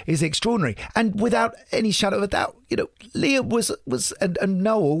world is extraordinary. And without any shadow of a doubt, Liam was and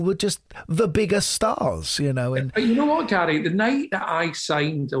Noel were just the bigger stars, And but you know what, Gary? The night that I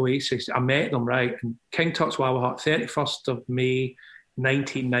signed Oasis, I met them, right, in King Tut's Wawa Hut, 31st of May,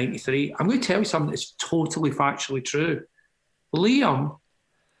 1993. I'm going to tell you something that's totally factually true. Liam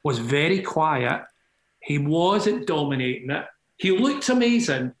was very quiet. He wasn't dominating it. He looked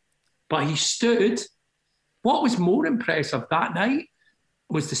amazing, but he stood. What was more impressive that night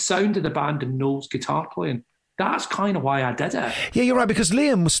was the sound of the band and Noel's guitar playing. That's kind of why I did it. Yeah, you're right, because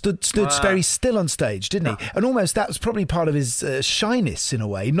Liam stood very still on stage, didn't he? And almost that was probably part of his shyness in a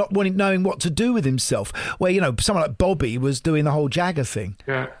way, not knowing what to do with himself, where, someone like Bobby was doing the whole Jagger thing.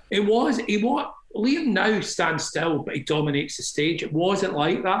 Yeah, it was. Liam now stands still, but he dominates the stage. It wasn't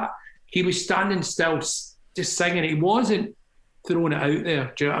like that. He was standing still, just singing. He wasn't throwing it out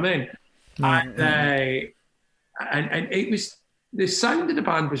there. Do you know what I mean? Mm-hmm. And it was, the sound of the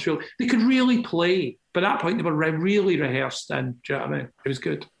band was real. They could really play. By that point, they were really rehearsed, and do you know what I mean? It was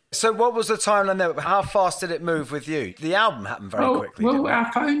good. So what was the timeline there? How fast did it move with you? The album happened very quickly. Well,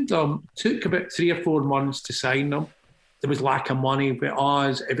 I found them. Took about 3 or 4 months to sign them. There was lack of money with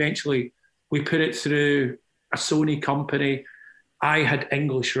us. Eventually, we put it through a Sony company. I had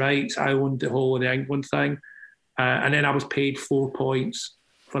English rights. I owned the whole of the England thing. And then I was paid 4 points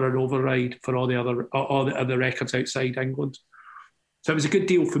for an override for all the other records outside England. So it was a good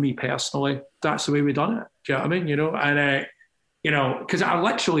deal for me personally. That's the way we done it. Do you know what I mean? And because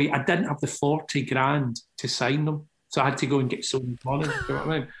I didn't have the 40 grand to sign them, so I had to go and get some money. Do you know what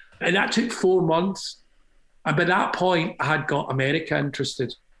I mean? And that took 4 months. And by that point, I had got America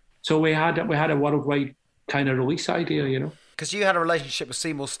interested. So we had a worldwide kind of release idea, you know. Because you had a relationship with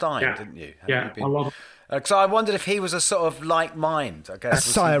Seymour Stein, didn't you? I love it. So I wondered if he was a sort of like mind, I guess. That's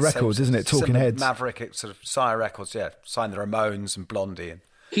Sire Records, isn't it? Talking Heads. Maverick, sort of Sire Records, yeah. Signed the Ramones and Blondie.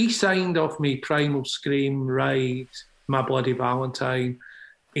 He signed off me Primal Scream, Ride, My Bloody Valentine.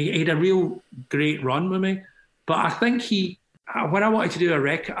 He had a real great run with me. But I think when I wanted to do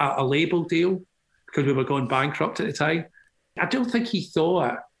a label deal, because we were going bankrupt at the time, I don't think he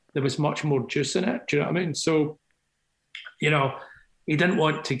thought there was much more juice in it. Do you know what I mean? So, you know, he didn't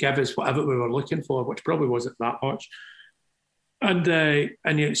want to give us whatever we were looking for, which probably wasn't that much. And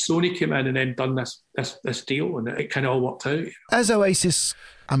Sony came in and then done this deal, and it kind of all worked out. As Oasis,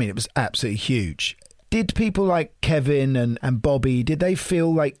 I mean, it was absolutely huge. Did people like Kevin and Bobby, did they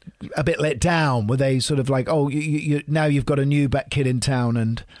feel like a bit let down? Were they sort of like, oh, you now you've got a new kid in town?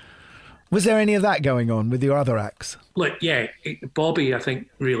 And was there any of that going on with your other acts? Look, yeah, Bobby, I think,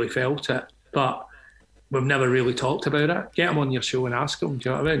 really felt it, but we've never really talked about it. Get him on your show and ask him. Do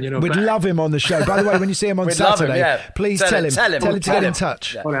you know what I mean? You know, we'd love him on the show. By the way, when you see him on Saturday, please tell him to get in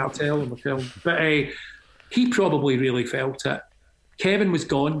touch. Yeah. I'll tell him. But he probably really felt it. Kevin was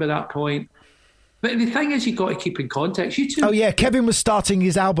gone by that point. But the thing is, you've got to keep in context. You two. Oh, yeah. Kevin was starting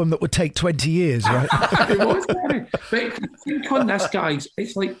his album that would take 20 years, right? It was, but think on this, guys.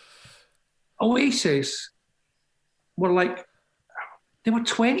 It's like Oasis were like, they were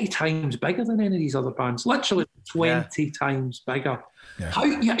 20 times bigger than any of these other bands. Literally 20 times bigger.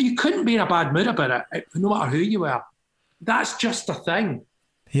 Yeah. You couldn't be in a bad mood about it, no matter who you were. That's just a thing.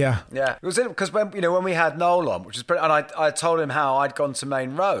 Yeah. Yeah. It was because when we had Noel on, which is brilliant, and I told him how I'd gone to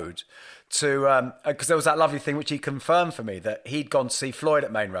Main Road to because there was that lovely thing which he confirmed for me, that he'd gone to see Floyd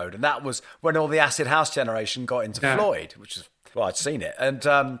at Main Road, and that was when all the Acid House generation got into Floyd, which is, well, I'd seen it. And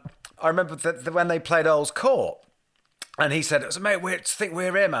I remember that when they played Earl's Court, and he said, mate, think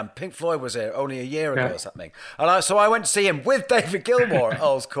we're here, man. Pink Floyd was here only a year ago or something. And so I went to see him with David Gilmour at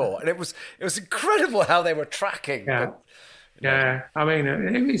Earl's Court. And it was incredible how they were tracking. Yeah. Yeah, I mean,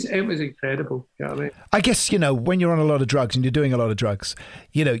 it was incredible. You know what I mean? I guess, when you're on a lot of drugs and you're doing a lot of drugs,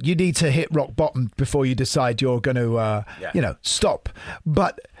 you need to hit rock bottom before you decide you're going to, stop.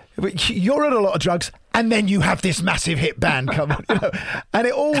 But you're on a lot of drugs, and then you have this massive hit band come on, and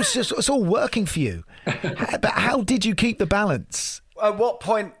it's all working for you. But how did you keep the balance? At what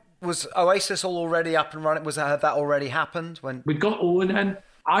point was Oasis already up and running? Had that already happened? When we got Owen in,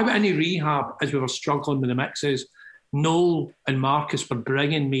 I went into rehab as we were struggling with the mixes. Noel and Marcus were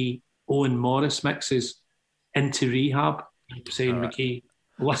bringing me Owen Morris mixes into rehab. I'm saying, McKee,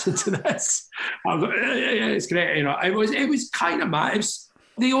 listen to this. I was like, yeah, it's great. It was kind of mad.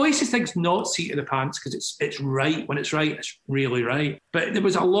 The Oasis thing's not seat of the pants because it's right. When it's right, it's really right. But there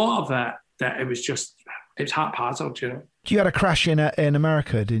was a lot of it that it was haphazard, You had a crash in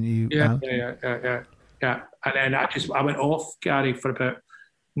America, didn't you? Yeah. And then I went off, Gary, for about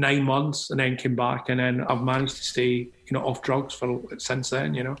 9 months, and then came back, and then I've managed to stay, off drugs since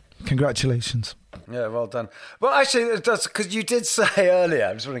then. Congratulations. Yeah, well done. Well, actually, it does, because you did say earlier,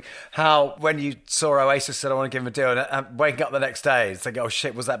 I'm just wondering how when you saw Oasis said I want to give him a deal, and waking up the next day and thinking, oh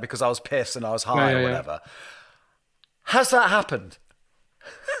shit, was that because I was pissed and I was high or whatever? Has that happened?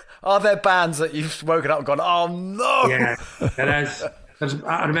 Are there bands that you've woken up and gone, oh no? Yeah, it is.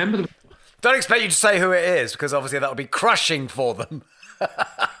 I remember them. Don't expect you to say who it is, because obviously that would be crushing for them.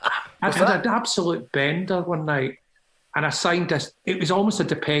 I had an absolute bender one night, and I signed this. It was almost a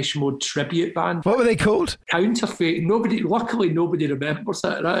Depeche Mode tribute band. What were they called? Counterfeit. Luckily, nobody remembers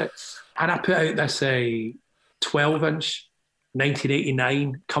it, right? And I put out this 12-inch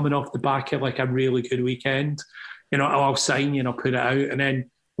 1989 coming off the back of like a really good weekend. I'll sign you and I'll put it out. And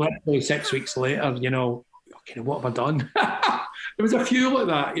then literally 6 weeks later, okay, what have I done? There was a few like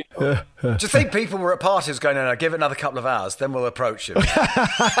that. Do you think people were at parties going, no, give it another couple of hours, then we'll approach you?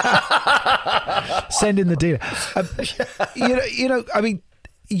 Send in the dealer. I mean,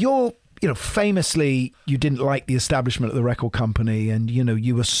 you're, famously, you didn't like the establishment of the record company, and,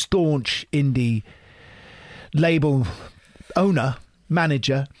 you were staunch indie label owner,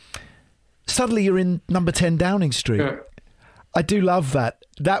 manager. Suddenly you're in number 10 Downing Street. Yeah. I do love that.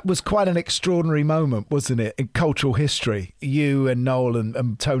 That was quite an extraordinary moment, wasn't it, in cultural history? You and Noel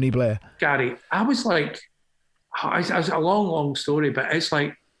and Tony Blair. Gary, I was like, it's a long story, but it's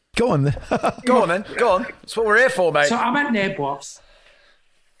like... Go on then. Go on then. Go on. That's what we're here for, mate. So I'm at Nebworth,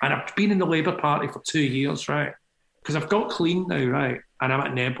 and I've been in the Labour Party for 2 years, right? Because I've got clean now, right? And I'm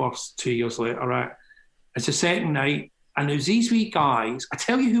at Nebworth 2 years later, right? It's the second night, and there's these wee guys. I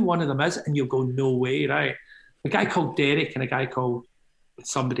tell you who one of them is, and you'll go, no way, right? A guy called Derek and a guy called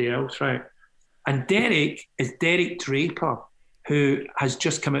somebody else, right? And Derek is Derek Draper, who has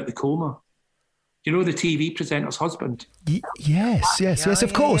just come out of the coma. You know the TV presenter's husband? Yes,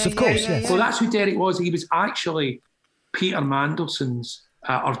 of course. Yes. Well, that's who Derek was. He was actually Peter Mandelson's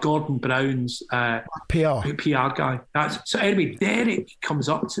or Gordon Brown's PR guy. So anyway, Derek comes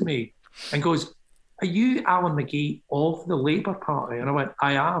up to me and goes, "Are you Alan McGee of the Labour Party?" And I went,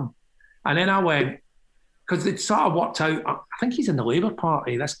 "I am." And then I went, because it sort of worked out, I think he's in the Labour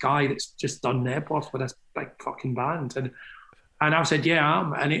Party, this guy that's just done Nebworth with this big fucking band. And I said, "Yeah, I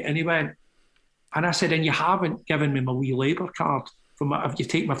am." And he went, and I said, "And you haven't given me my wee Labour card. If you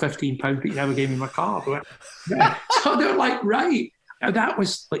take my £15, but you never gave me my card." So they were like, right. And that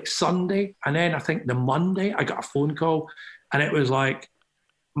was like Sunday. And then I think the Monday, I got a phone call, and it was like,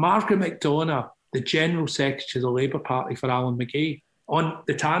 Margaret McDonough, the General Secretary of the Labour Party for Alan McGee, on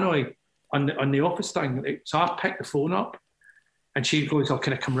the tannoy, on the office thing. So I picked the phone up, and she goes, "Oh,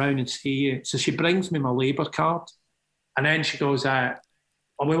 can I come round and see you?" So she brings me my Labour card, and then she goes,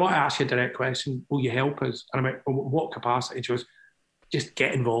 "We want to ask you a direct question. Will you help us?" And I'm like, "Well, what capacity?" And she goes, "Just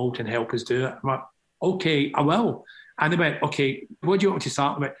get involved and help us do it." I'm like, "Okay, I will." And they went, "Okay, what do you want to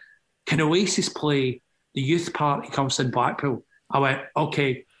start?" I went, "Can Oasis play the youth party comes in Blackpool?" I went,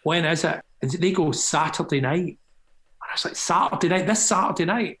 "Okay, when is it?" And they go, "Saturday night." And I was like, "Saturday night? This Saturday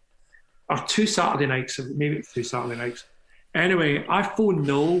night?" Or 2 Saturday nights, maybe it's 2 Saturday nights. Anyway, I phoned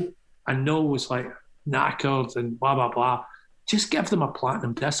Noel, and Noel was like, knackered and blah, blah, blah. "Just give them a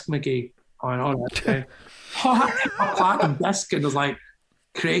platinum disc, McGee." I went, "All right, okay." A platinum disc, and there's like,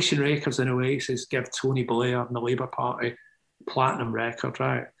 Creation Records and Oasis give Tony Blair and the Labour Party platinum record,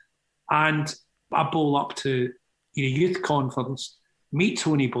 right? And I bowl up to youth conference, meet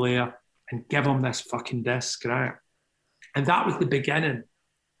Tony Blair, and give him this fucking disc, right? And that was the beginning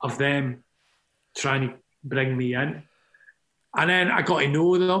of them trying to bring me in. And then I got to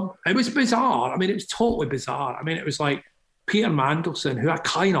know them. It was bizarre. I mean, it was totally bizarre. I mean, it was like Peter Mandelson, who I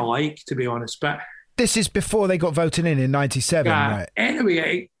kind of like, to be honest, but this is before they got voted in 97, right?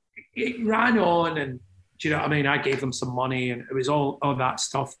 Anyway, it ran on, and do you know what I mean? I gave them some money, and it was all that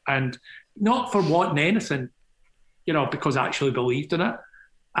stuff. And not for wanting anything, because I actually believed in it.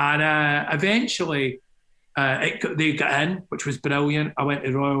 And eventually, they got in, which was brilliant. I went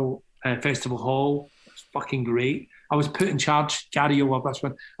to Royal Festival Hall. It was fucking great. I was put in charge, Gary, you'll love this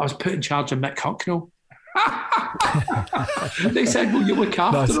one. I was put in charge of Mick Hucknall. They said, "Will you look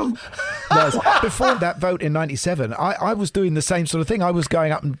after them?" Nice. Before that vote in 97, I was doing the same sort of thing. I was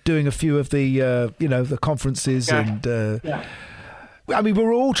going up and doing a few of the, the conferences, and I mean, we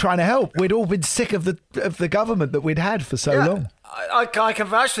were all trying to help. We'd all been sick of the government that we'd had for so long. I can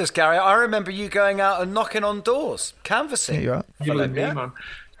vouch for this, Gary. I remember you going out and knocking on doors, canvassing. Yeah, you are. Man.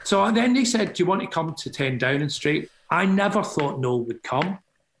 So then they said, "Do you want to come to 10 Downing Street?" I never thought Noel would come.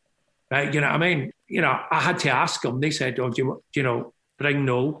 Right? You know what I mean? I had to ask him. They said, "Oh, do you bring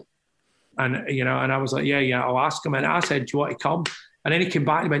Noel?" And, and I was like, yeah, I'll ask him. And I said, "Do you want to come?" And then he came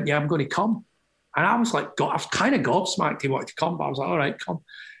back and went, "Yeah, I'm going to come." And I was like, I was kind of gobsmacked he wanted to come, but I was like, "All right, come."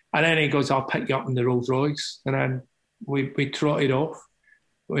 And then he goes, "I'll pick you up in the Rolls Royce." And then we trotted off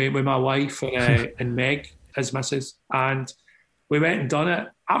with my wife and Meg, his missus, and we went and done it.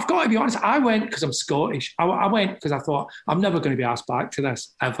 I've got to be honest, I went because I'm Scottish. I went because I thought, I'm never going to be asked back to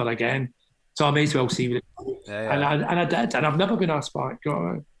this ever again. So I may as well see it. And I did, and I've never been asked back. You know what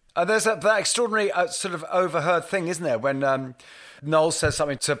I mean? There's that extraordinary sort of overheard thing, isn't there? When Noel says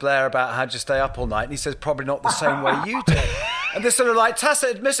something to Blair about how'd you stay up all night, and he says probably not the same way you did. And this sort of like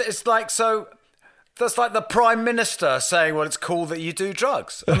tacit admission, it's like, so that's like the Prime Minister saying, "Well, it's cool that you do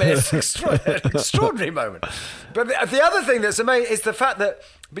drugs." I mean, it's an extraordinary moment. But the other thing that's amazing is the fact that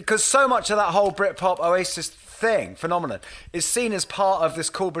because so much of that whole Britpop Oasis phenomenon is seen as part of this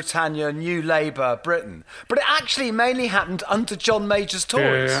Cool Britannia, New Labour, Britain, but it actually mainly happened under John Major's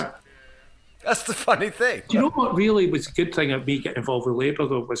Tories. Yeah. That's the funny thing. Do you know what really was a good thing of me getting involved with Labour,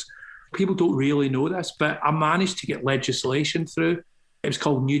 though, was people don't really know this, but I managed to get legislation through. It was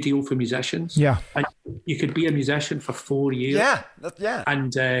called New Deal for Musicians. Yeah. And you could be a musician for 4 years. Yeah.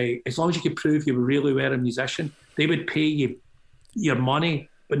 And as long as you could prove you really were a musician, they would pay you your money,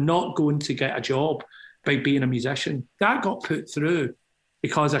 but not going to get a job by being a musician. That got put through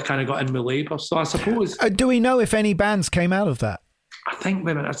because I kind of got in with Labour. So I suppose... do we know if any bands came out of that? I think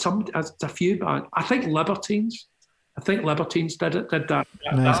a few bands. I think Libertines. did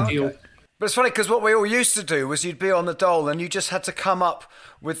that deal. But it's funny because what we all used to do was you'd be on the dole and you just had to come up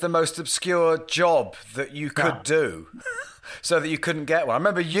with the most obscure job that you could do so that you couldn't get one. I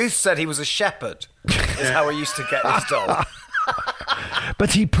remember Youth said he was a shepherd. That's how we used to get his dole.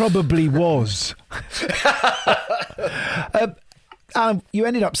 But he probably was. You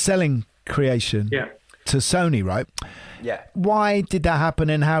ended up selling Creation to Sony, right? Yeah. Why did that happen,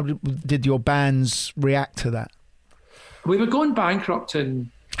 and how did your bands react to that? We were going bankrupt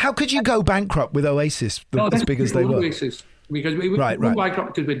in... How could you go bankrupt with Oasis, as big as they were? Oasis, because we went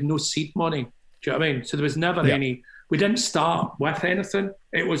bankrupt because we had no seed money. Do you know what I mean? So there was never any... We didn't start with anything.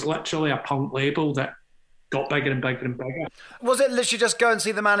 It was literally a punk label that got bigger and bigger and bigger. Was it literally just go and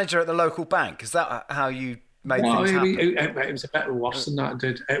see the manager at the local bank? Is that how you made things happen? It was a bit worse than that,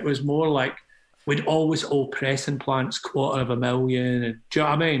 dude. It was more like we'd always owe pressing plants $250,000. And, do you know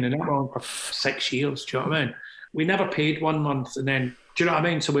what I mean? And that went on for 6 years. Do you know what I mean? We never paid 1 month, and then, do you know what I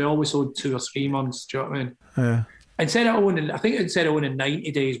mean? So we always owed 2 or 3 months. Do you know what I mean? Yeah. Instead of owing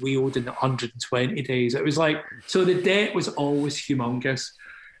 90 days, we owed in 120 days. It was like, so the debt was always humongous.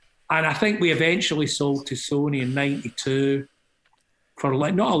 And I think we eventually sold to Sony in 92 for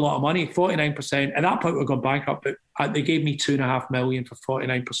like not a lot of money, 49%. At that point, we'd gone bankrupt, but they gave me $2.5 million for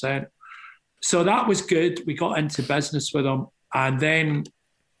 49%. So that was good. We got into business with them. And then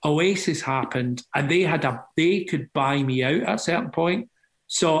Oasis happened, and they could buy me out at a certain point.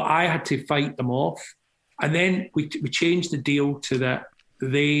 So I had to fight them off. And then we changed the deal to that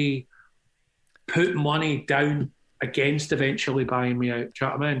they put money down against eventually buying me out. Do you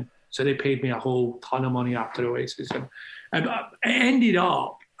know what I mean? So they paid me a whole ton of money after Oasis. And it ended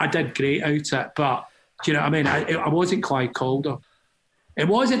up, I did great out of it. But, do you know what I mean? I wasn't Clive Calder. It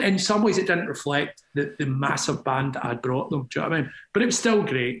wasn't, in some ways, it didn't reflect the massive band that I'd brought them. Do you know what I mean? But it was still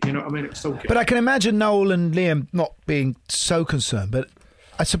great. You know what I mean? It was still good. But I can imagine Noel and Liam not being so concerned. But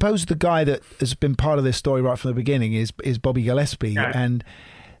I suppose the guy that has been part of this story right from the beginning is Bobby Gillespie. Yeah. And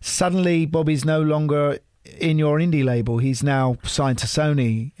suddenly Bobby's no longer in your indie label. He's now signed to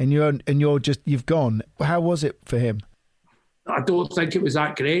Sony, and you've gone. How was it for him? I don't think it was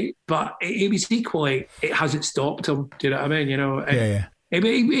that great, but it was equally, it hasn't stopped him. Do you know what I mean? You know,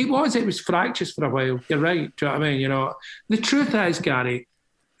 it was fractious for a while. You're right. Do you know what I mean? You know, the truth is, Gary,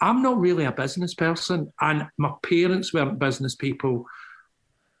 I'm not really a business person, and my parents weren't business people.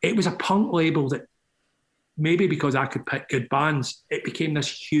 It was a punk label that maybe because I could pick good bands, it became this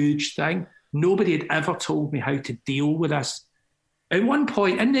huge thing. Nobody had ever told me how to deal with this. At one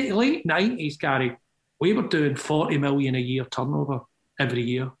point in the late 90s, Gary, we were doing 40 million a year turnover every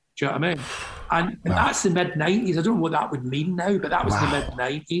year. Do you know what I mean? And that's the mid-90s. I don't know what that would mean now, but that was the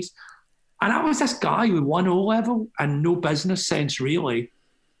mid-90s. And I was this guy with 1 O-level and no business sense, really,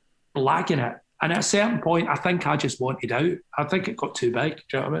 blagging it. And at a certain point, I think I just wanted out. I think it got too big. Do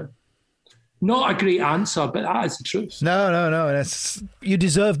you know what I mean? Not a great answer, but that is the truth. No. You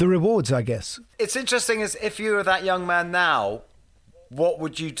deserve the rewards, I guess. It's interesting as if you were that young man now, what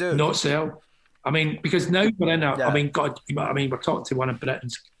would you do? Not sell. I mean, because now we're in a, I mean, we're talking to one of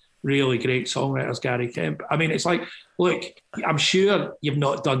Britain's really great songwriters, Gary Kemp. I mean, it's like, look, I'm sure you've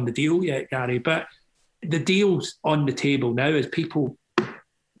not done the deal yet, Gary, but the deal's on the table now as people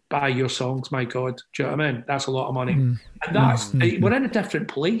buy your songs, my God. Do you know what I mean? That's a lot of money. And we're in a different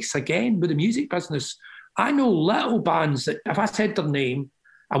place again with the music business. I know little bands that if I said their name,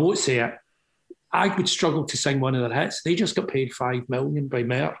 I won't say it, I would struggle to sing one of their hits. They just got paid $5 million by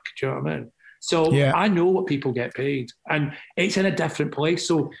Merck. Do you know what I mean? So I know what people get paid, and it's in a different place.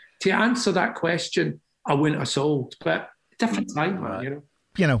 So to answer that question, I wouldn't have sold, but different time, man, you know.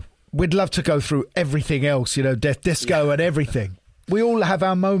 You know, we'd love to go through everything else, you know, Death Disco and everything. We all have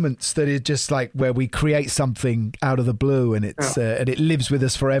our moments that is just like where we create something out of the blue, and it's and it lives with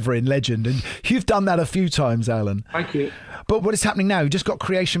us forever in legend. And you've done that a few times, Alan. Thank you. But what is happening now? You just got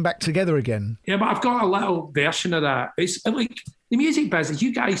Creation back together again. Yeah, but I've got a little version of that. It's like the music business.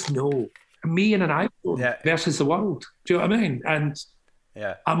 You guys know me and an iPhone versus the world. Do you know what I mean? And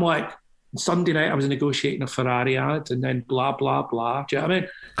I'm like, Sunday night I was negotiating a Ferrari ad, and then blah blah blah. Do you know what I mean?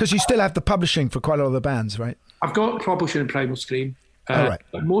 Because you still have the publishing for quite a lot of the bands, right? I've got publishing in Primal Scream. But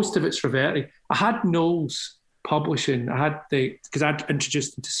most of it's Reverti. I had Knowles publishing. I had because I'd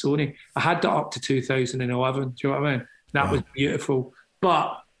introduced them to Sony. I had that up to 2011. Do you know what I mean? That was beautiful.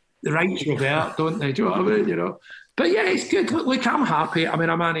 But the rights revert, don't they? Do you know what I mean? You know. But yeah, it's good. Look, I'm happy. I mean,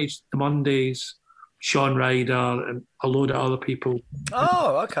 I managed the Mondays, Sean Ryder, and a load of other people.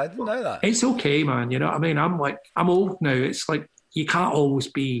 Oh, okay. I didn't know that. It's okay, man. You know what I mean? I'm old now. It's like you can't always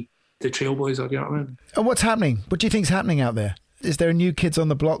be the trailblazer. You know what I mean? And what's happening? What do you think's happening out there? Is there new kids on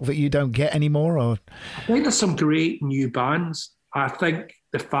the block that you don't get anymore? Or I think there's some great new bands. I think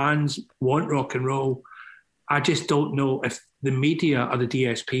the fans want rock and roll. I just don't know if the media or the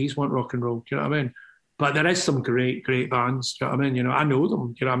DSPs want rock and roll. Do you know what I mean? But there is some great bands. Do you know what I mean? You know, I know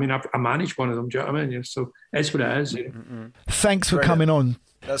them. Do you know what I mean? I manage one of them. Do you know what I mean? So it's what it is. You know? Thanks for coming on.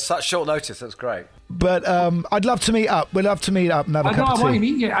 That's such short notice. That's great. But I'd love to meet up. We'd love to meet up and have a I cup know, of I want tea. to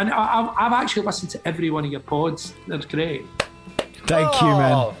meet you. And I've actually listened to every one of your pods. That's great. Thank you,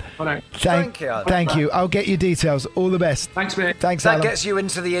 man. Oh, All right. Thank you. Thank you. I'll get you details. All the best. Thanks, mate. Thanks, That Alan. gets you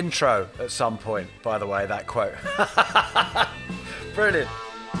into the intro at some point, by the way, that quote. Brilliant.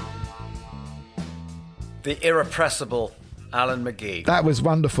 The irrepressible Alan McGee. That was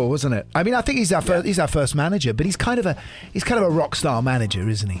wonderful, wasn't it? I mean, I think he's our first manager, but he's kind of a rock star manager,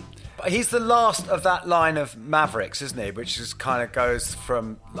 isn't he? He's the last of that line of Mavericks, isn't he? Which just kind of goes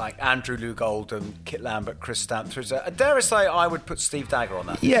from like Andrew Lou Golden, Kit Lambert, Chris Stamp through. Dare I say, I would put Steve Dagger on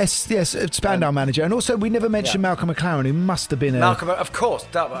that. Yes, Spandau manager, and also we never mentioned Malcolm McLaren, who must have been Malcolm, of course,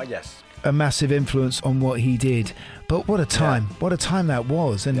 yes, a massive influence on what he did. But what a time! What a time that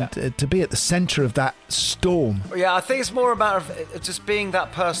was, and to be at the centre of that storm. Yeah, I think it's more a matter of just being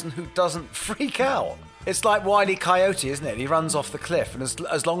that person who doesn't freak out. It's like Wile E. Coyote, isn't it? He runs off the cliff, and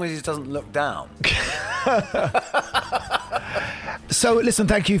as long as he doesn't look down. So, listen,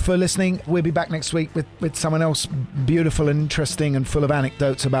 thank you for listening. We'll be back next week with someone else beautiful and interesting and full of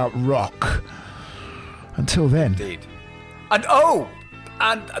anecdotes about rock. Until then. Indeed. And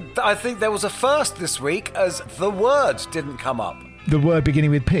I think there was a first this week as the word didn't come up. The word beginning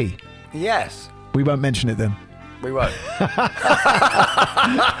with P. Yes. We won't mention it then. We won't.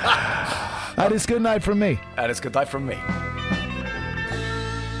 And it's good night from me. And it's good night from me.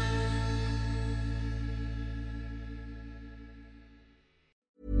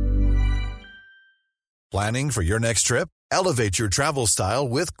 Planning for your next trip? Elevate your travel style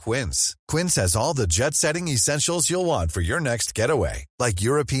with Quince. Quince has all the jet-setting essentials you'll want for your next getaway, like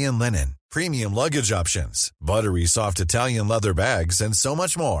European linen, premium luggage options, buttery soft Italian leather bags, and so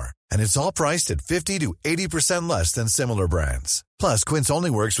much more. And it's all priced at 50 to 80% less than similar brands. Plus, Quince only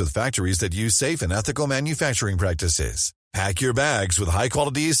works with factories that use safe and ethical manufacturing practices. Pack your bags with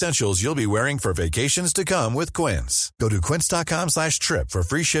high-quality essentials you'll be wearing for vacations to come with Quince. Go to quince.com/trip for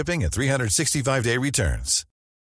free shipping and 365-day returns.